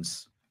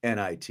women's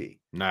NIT.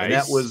 Nice. And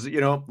that was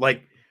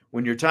like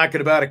when you're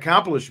talking about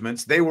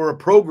accomplishments, they were a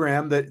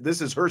program that this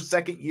is her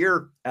second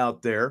year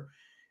out there.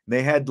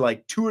 They had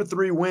like 2 or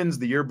 3 wins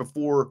the year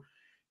before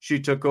she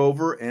took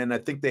over, and I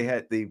think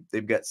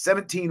they've got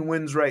 17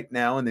 wins right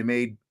now, and they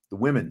made the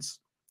women's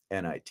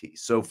NIT.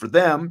 So for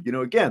them,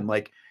 again,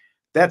 like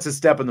that's a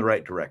step in the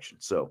right direction.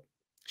 So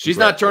she's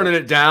not turning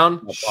it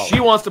down. She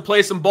wants to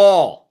play some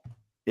ball.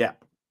 Yeah.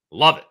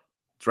 Love it.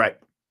 That's right.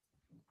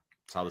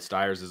 That's how the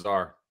Steyerses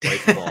are. Play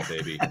some ball,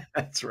 baby.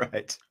 That's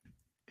right.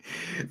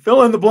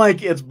 Fill in the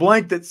blank. It's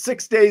blank that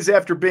 6 days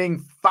after being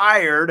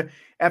fired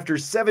after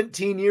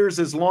 17 years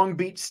as Long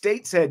Beach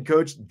State's head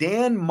coach,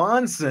 Dan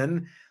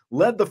Monson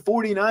led the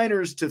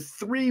 49ers to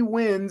 3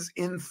 wins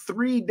in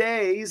 3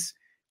 days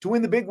to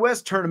win the Big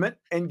West tournament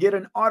and get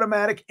an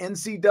automatic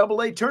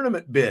NCAA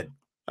tournament bid.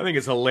 I think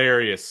it's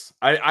hilarious.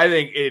 I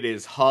think it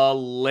is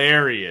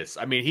hilarious.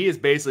 I mean, he is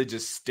basically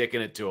just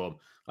sticking it to him.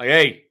 Like,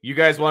 hey, you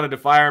guys wanted to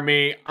fire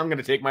me. I'm going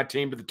to take my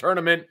team to the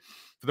tournament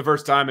for the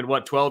first time in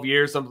 12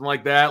 years, something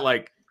like that.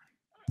 Like,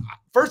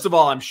 first of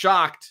all, I'm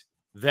shocked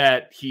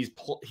that he's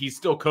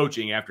still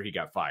coaching after he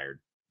got fired.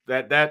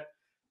 That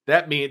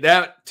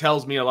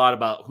tells me a lot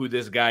about who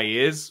this guy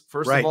is,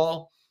 first of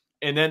all.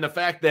 And then the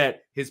fact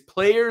that his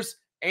players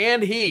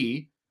and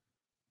he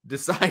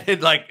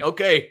decided, like,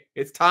 okay,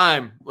 it's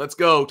time. Let's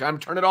go. Time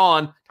to turn it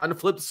on. Time to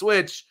flip the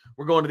switch.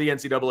 We're going to the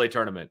NCAA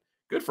tournament.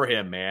 Good for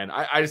him, man.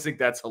 I just think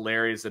that's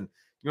hilarious. And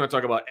you want to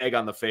talk about egg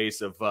on the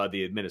face of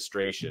the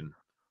administration.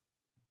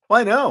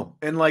 Well, I know.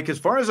 And, like, as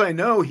far as I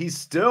know, he's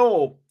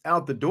still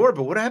out the door.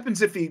 But what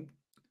happens if he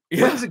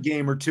wins a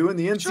game or two in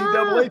the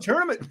NCAA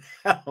tournament?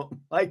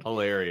 Like,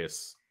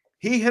 hilarious.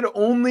 He had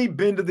only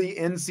been to the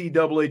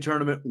NCAA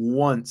tournament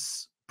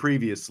once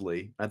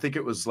previously. I think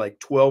it was like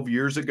 12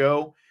 years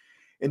ago.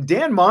 And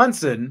Dan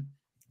Monson,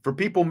 for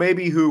people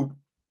maybe who,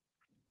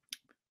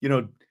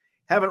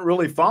 haven't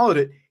really followed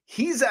it,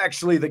 he's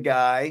actually the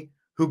guy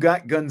who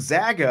got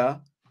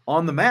Gonzaga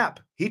on the map.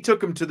 He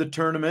took him to the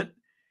tournament,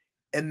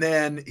 and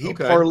then he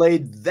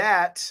parlayed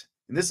that,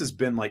 and this has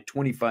been like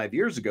 25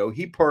 years ago,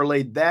 he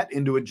parlayed that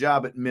into a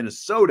job at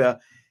Minnesota.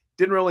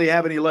 Didn't really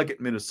have any luck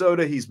at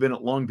Minnesota. He's been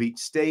at Long Beach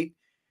State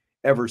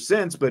ever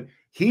since, but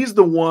he's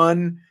the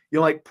one,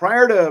 like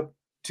prior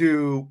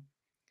to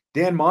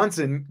Dan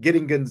Monson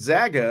getting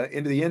Gonzaga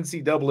into the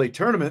NCAA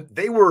tournament,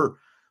 they were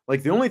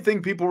like, the only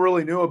thing people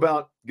really knew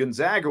about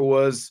Gonzaga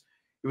was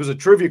it was a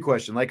trivia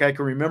question. Like, I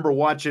can remember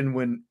watching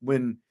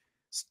when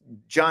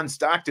John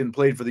Stockton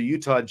played for the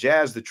Utah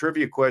Jazz, the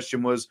trivia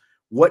question was,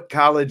 what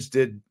college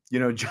did,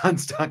 John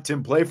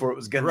Stockton play for? It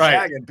was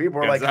Gonzaga. And people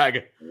were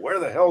like, where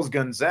the hell's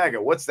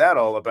Gonzaga? What's that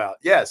all about?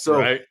 Yeah.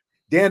 So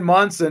Dan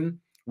Monson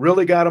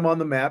really got him on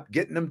the map,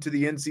 getting him to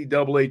the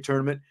NCAA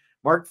tournament.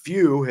 Mark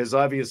Few has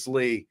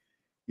obviously,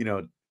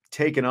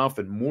 taken off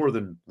and more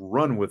than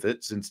run with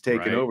it since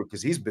taking over,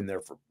 because he's been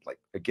there for like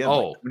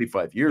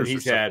 25 years.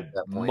 He's had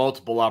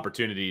multiple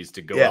opportunities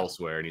to go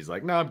elsewhere, and he's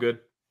like, no, I'm good.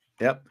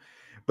 Yep.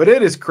 But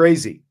it is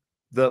crazy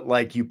that,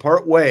 like, you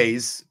part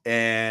ways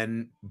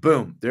and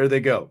boom, there they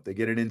go. They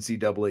get an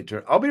NCAA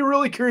tournament. I'll be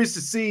really curious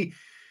to see,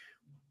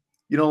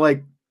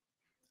 like,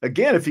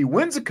 again, if he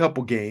wins a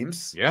couple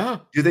games,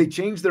 do they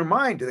change their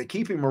mind? Do they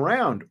keep him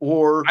around?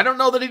 Or I don't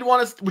know that he'd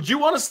want to. Would you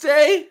want to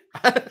stay?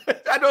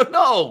 I don't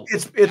know.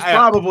 It's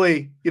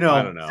probably, I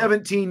don't know.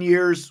 17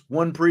 years,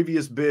 one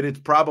previous bid. It's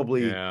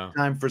probably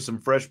time for some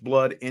fresh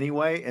blood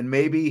anyway, and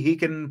maybe he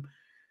can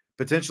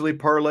potentially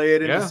parlay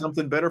it into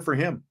something better for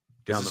him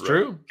down the road.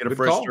 True. Get a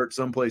fresh start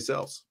someplace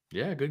else.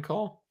 Yeah, good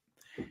call.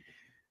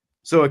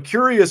 So a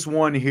curious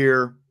one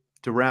here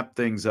to wrap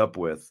things up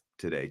with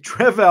today.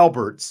 Trev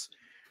Alberts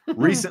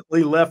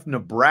recently left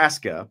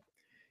Nebraska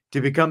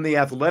to become the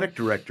athletic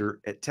director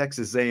at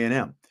Texas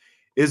A&M.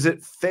 Is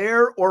it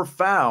fair or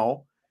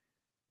foul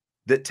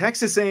that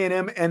Texas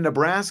A&M and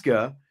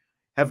Nebraska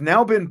have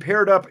now been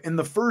paired up in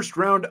the first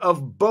round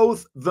of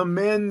both the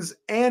men's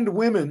and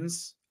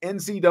women's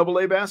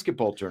NCAA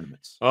basketball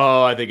tournaments.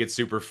 Oh, I think it's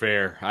super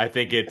fair. I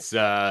think it's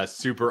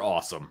super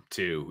awesome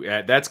too.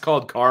 That's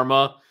called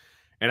karma,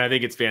 and I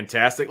think it's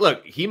fantastic.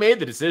 Look, he made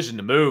the decision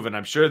to move, and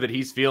I'm sure that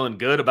he's feeling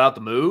good about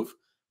the move,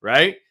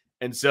 right?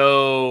 And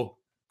so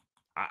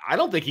I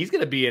don't think he's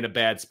going to be in a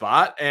bad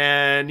spot,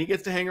 and he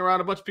gets to hang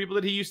around a bunch of people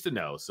that he used to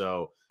know.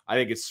 So I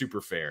think it's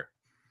super fair.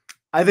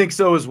 I think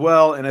so as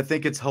well, and I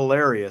think it's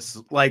hilarious.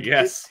 Like,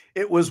 yes,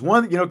 it was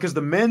one, because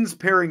the men's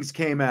pairings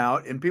came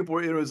out, and people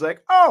were, it was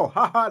like, oh,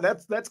 haha,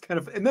 that's kind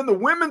of, and then the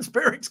women's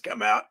pairings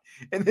come out,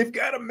 and they've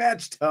got them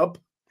matched up,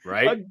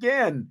 right?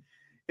 Again,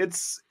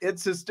 it's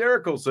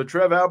hysterical. So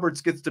Trev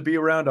Alberts gets to be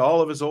around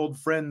all of his old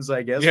friends,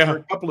 I guess, for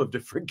a couple of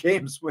different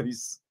games when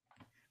he's,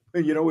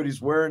 when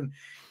he's wearing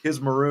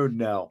his maroon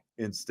now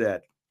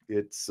instead.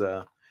 It's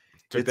took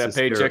it's that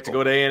hysterical. Paycheck to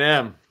go to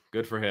A&M.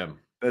 Good for him.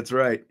 That's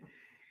right.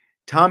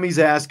 Tommy's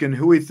asking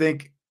who we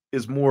think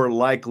is more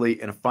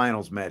likely in a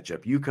finals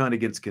matchup: UConn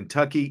against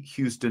Kentucky,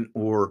 Houston,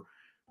 or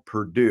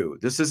Purdue.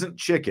 This isn't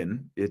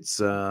chicken. It's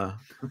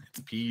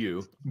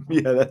PU.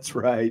 Yeah, that's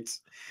right.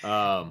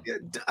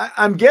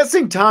 I'm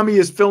guessing Tommy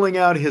is filling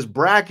out his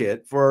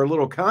bracket for our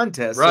little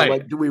contest. Right. So,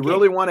 like, do we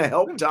really want to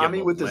help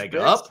Tommy with this leg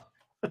up?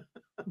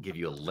 Give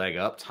you a leg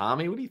up,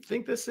 Tommy. What do you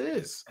think this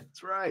is?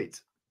 That's right.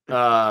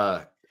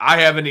 I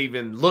haven't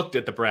even looked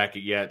at the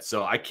bracket yet,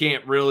 so I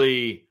can't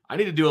really. I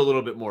need to do a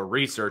little bit more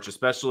research,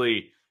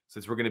 especially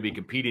since we're going to be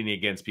competing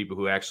against people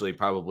who actually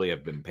probably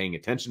have been paying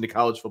attention to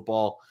college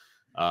football.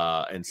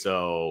 And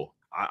so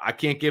I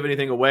can't give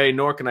anything away,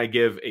 nor can I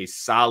give a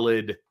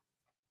solid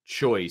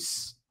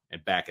choice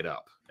and back it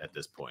up at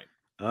this point.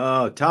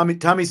 Oh,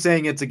 Tommy's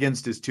saying it's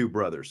against his two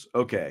brothers.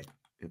 Okay.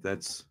 If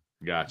that's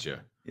gotcha.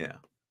 Yeah.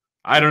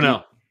 I don't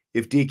know.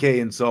 If DK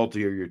and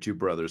Salty are your two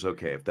brothers,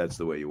 okay, if that's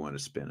the way you want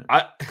to spin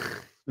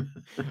it.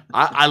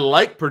 I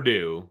like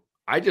Purdue.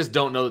 I just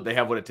don't know that they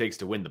have what it takes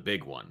to win the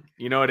big one.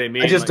 You know what I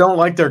mean? I just don't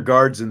like their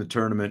guards in the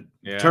tournament.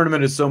 Yeah. The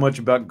tournament is so much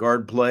about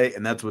guard play,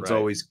 and that's what's Right.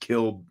 always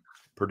killed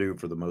Purdue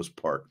for the most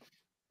part.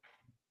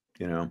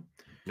 Yeah.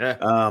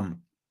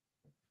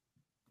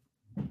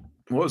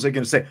 What was I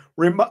going to say?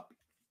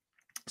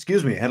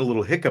 Excuse me, I had a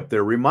little hiccup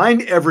there.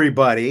 Remind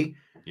everybody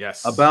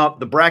about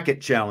the bracket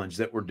challenge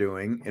that we're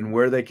doing and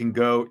where they can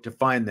go to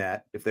find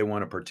that if they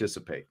want to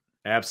participate.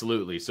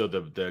 Absolutely. So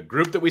the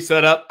group that we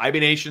set up, IB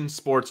Nation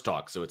Sports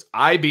Talk. So it's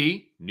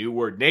IB, new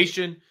word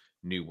nation,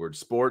 new word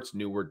sports,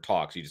 new word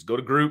talk. So you just go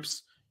to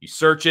groups, you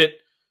search it,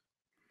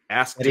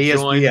 ask to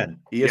join. ESPN.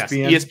 Yes,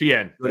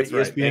 ESPN. Go to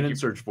ESPN and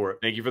search for it.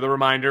 Thank you for the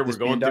reminder. We're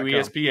going through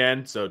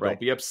ESPN, so Right. don't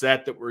be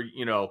upset that we're,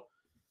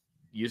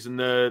 using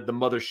the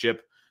mothership.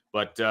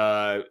 But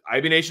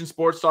IB Nation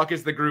Sports Talk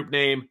is the group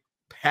name.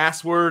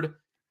 Password,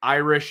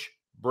 Irish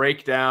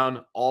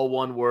Breakdown, all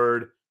one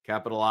word,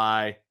 capital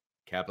I,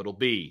 capital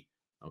B.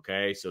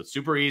 Okay, so it's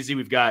super easy.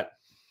 We've got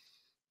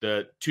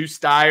the two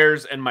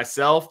Stiers and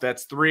myself.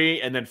 That's 3.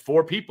 And then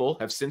 4 people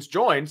have since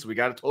joined. So we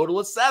got a total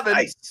of 7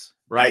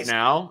 right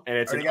now. And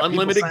it's an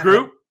unlimited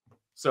group.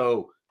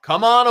 So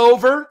come on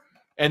over.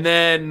 And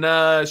then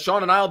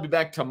Sean and I will be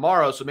back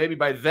tomorrow. So maybe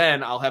by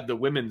then I'll have the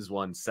women's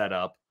one set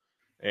up.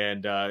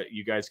 And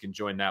you guys can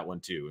join that one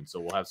too. And so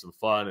we'll have some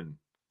fun and,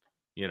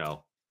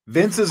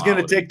 Vince is going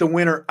to take the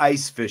winner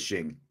ice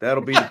fishing.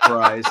 That'll be the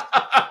prize.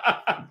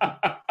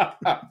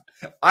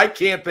 I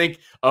can't think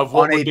of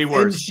what would be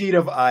worse. Sheet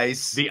of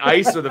ice. The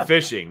ice or the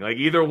fishing. Like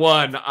either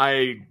one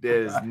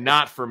is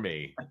not for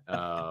me.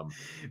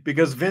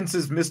 Because Vince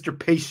is Mr.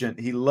 Patient.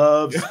 He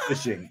loves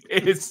fishing.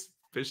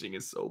 Fishing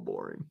is so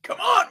boring. Come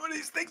on, one of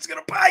these things going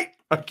to bite.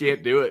 I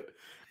can't do it.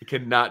 I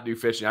cannot do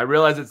fishing. I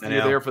realize you're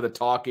there for the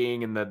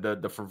talking and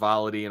the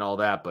frivolity and all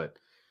that, but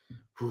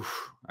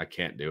I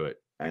can't do it.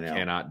 I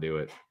cannot do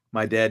it.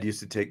 My dad used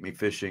to take me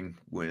fishing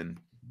when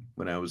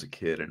I was a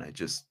kid, and I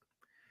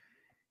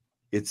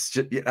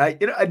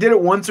did it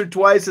once or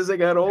twice as I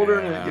got older,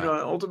 and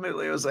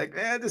ultimately I was like,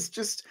 this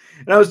just.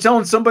 And I was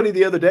telling somebody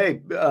the other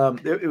day,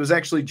 it was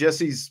actually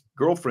Jesse's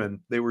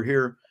girlfriend. They were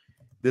here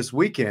this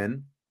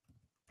weekend,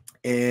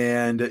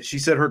 and she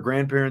said her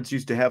grandparents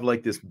used to have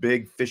like this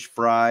big fish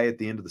fry at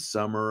the end of the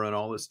summer and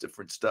all this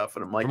different stuff.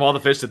 And I'm like, from all the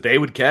fish that they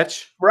would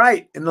catch,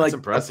 right? And that's like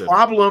impressive.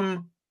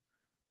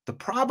 The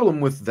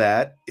problem with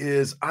that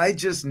is I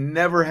just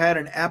never had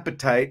an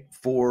appetite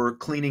for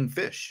cleaning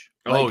fish.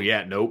 Nope.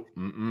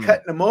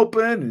 Cutting them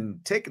open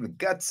and taking the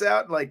guts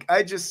out. Like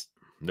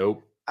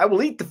nope. I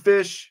will eat the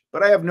fish,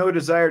 but I have no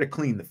desire to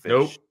clean the fish.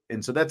 Nope.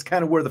 And so that's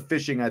kind of where the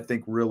fishing, I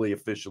think, really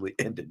officially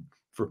ended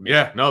for me.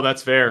 Yeah, no,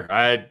 that's fair.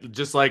 I'm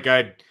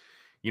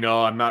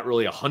not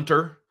really a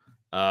hunter.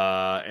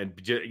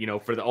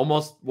 For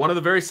almost one of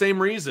the very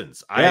same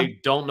reasons. Yeah. I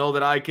don't know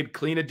that I could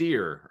clean a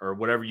deer or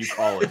whatever you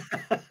call it.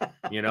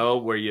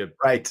 Where you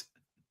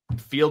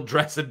field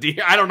dress a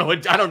deer. I don't know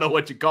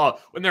what you call it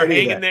when they're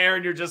hanging there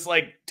and you're just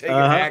like taking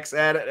hacks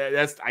at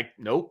it.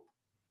 Nope.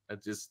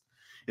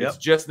 It's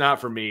just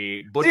not for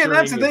me. Butchering and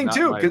that's the thing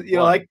too, because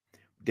like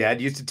Dad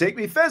used to take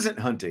me pheasant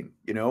hunting,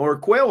 or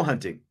quail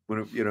hunting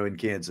when in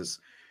Kansas.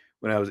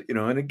 when I was,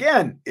 and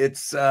again,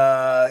 it's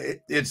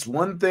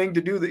one thing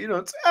to do that,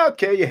 it's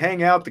okay. You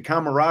hang out, the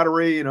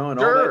camaraderie, and all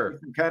that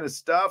kind of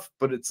stuff.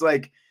 But it's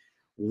like,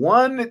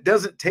 one, it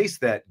doesn't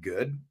taste that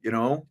good,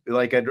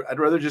 like I'd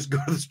rather just go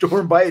to the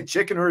store and buy a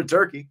chicken or a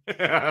turkey.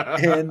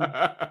 And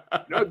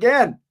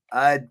again,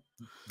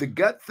 the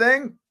gut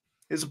thing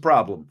is a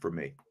problem for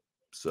me.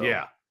 So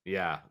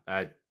yeah,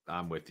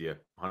 I'm with you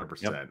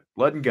 100%. Yep.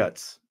 Blood and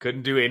guts.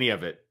 Couldn't do any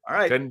of it. All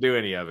right. Couldn't do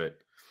any of it.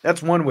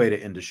 That's one way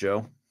to end the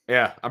show.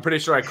 Yeah. I'm pretty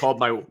sure I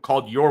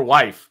called your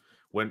wife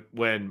when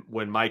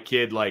my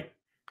kid like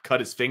cut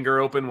his finger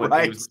open when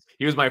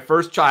he was my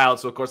first child.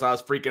 So of course I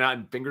was freaking out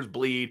and fingers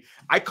bleed.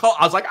 I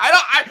was like,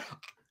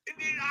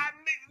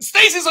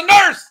 Stacy's a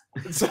nurse.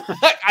 So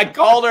I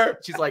called her.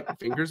 She's like,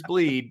 fingers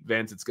bleed,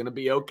 Vince. It's going to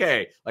be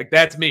okay. Like,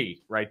 that's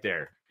me right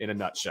there in a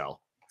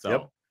nutshell.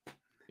 So,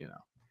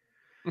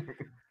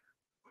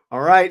 All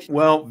right.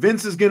 Well,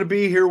 Vince is going to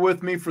be here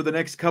with me for the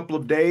next couple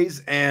of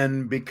days.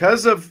 And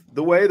because of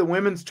the way the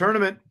women's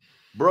tournament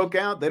broke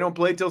out, they don't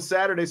play till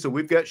Saturday. So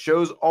we've got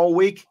shows all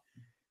week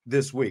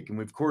this week. And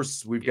of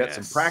course, we've got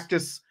some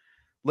practice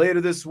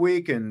later this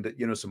week and,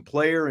 some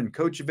player and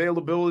coach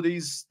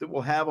availabilities that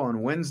we'll have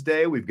on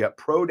Wednesday. We've got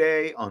pro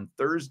day on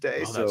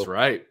Thursday. Oh, that's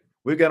right.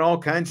 We've got all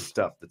kinds of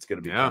stuff that's going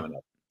to be coming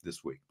up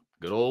this week.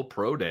 Good old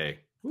pro day.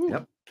 Woo.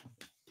 Yep.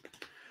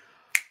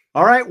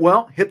 All right.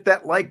 Well, hit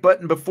that like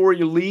button before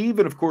you leave.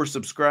 And of course,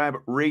 subscribe,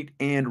 rate,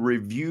 and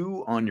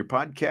review on your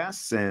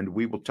podcasts. And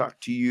we will talk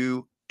to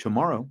you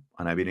tomorrow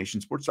on IB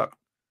Nation Sports Talk.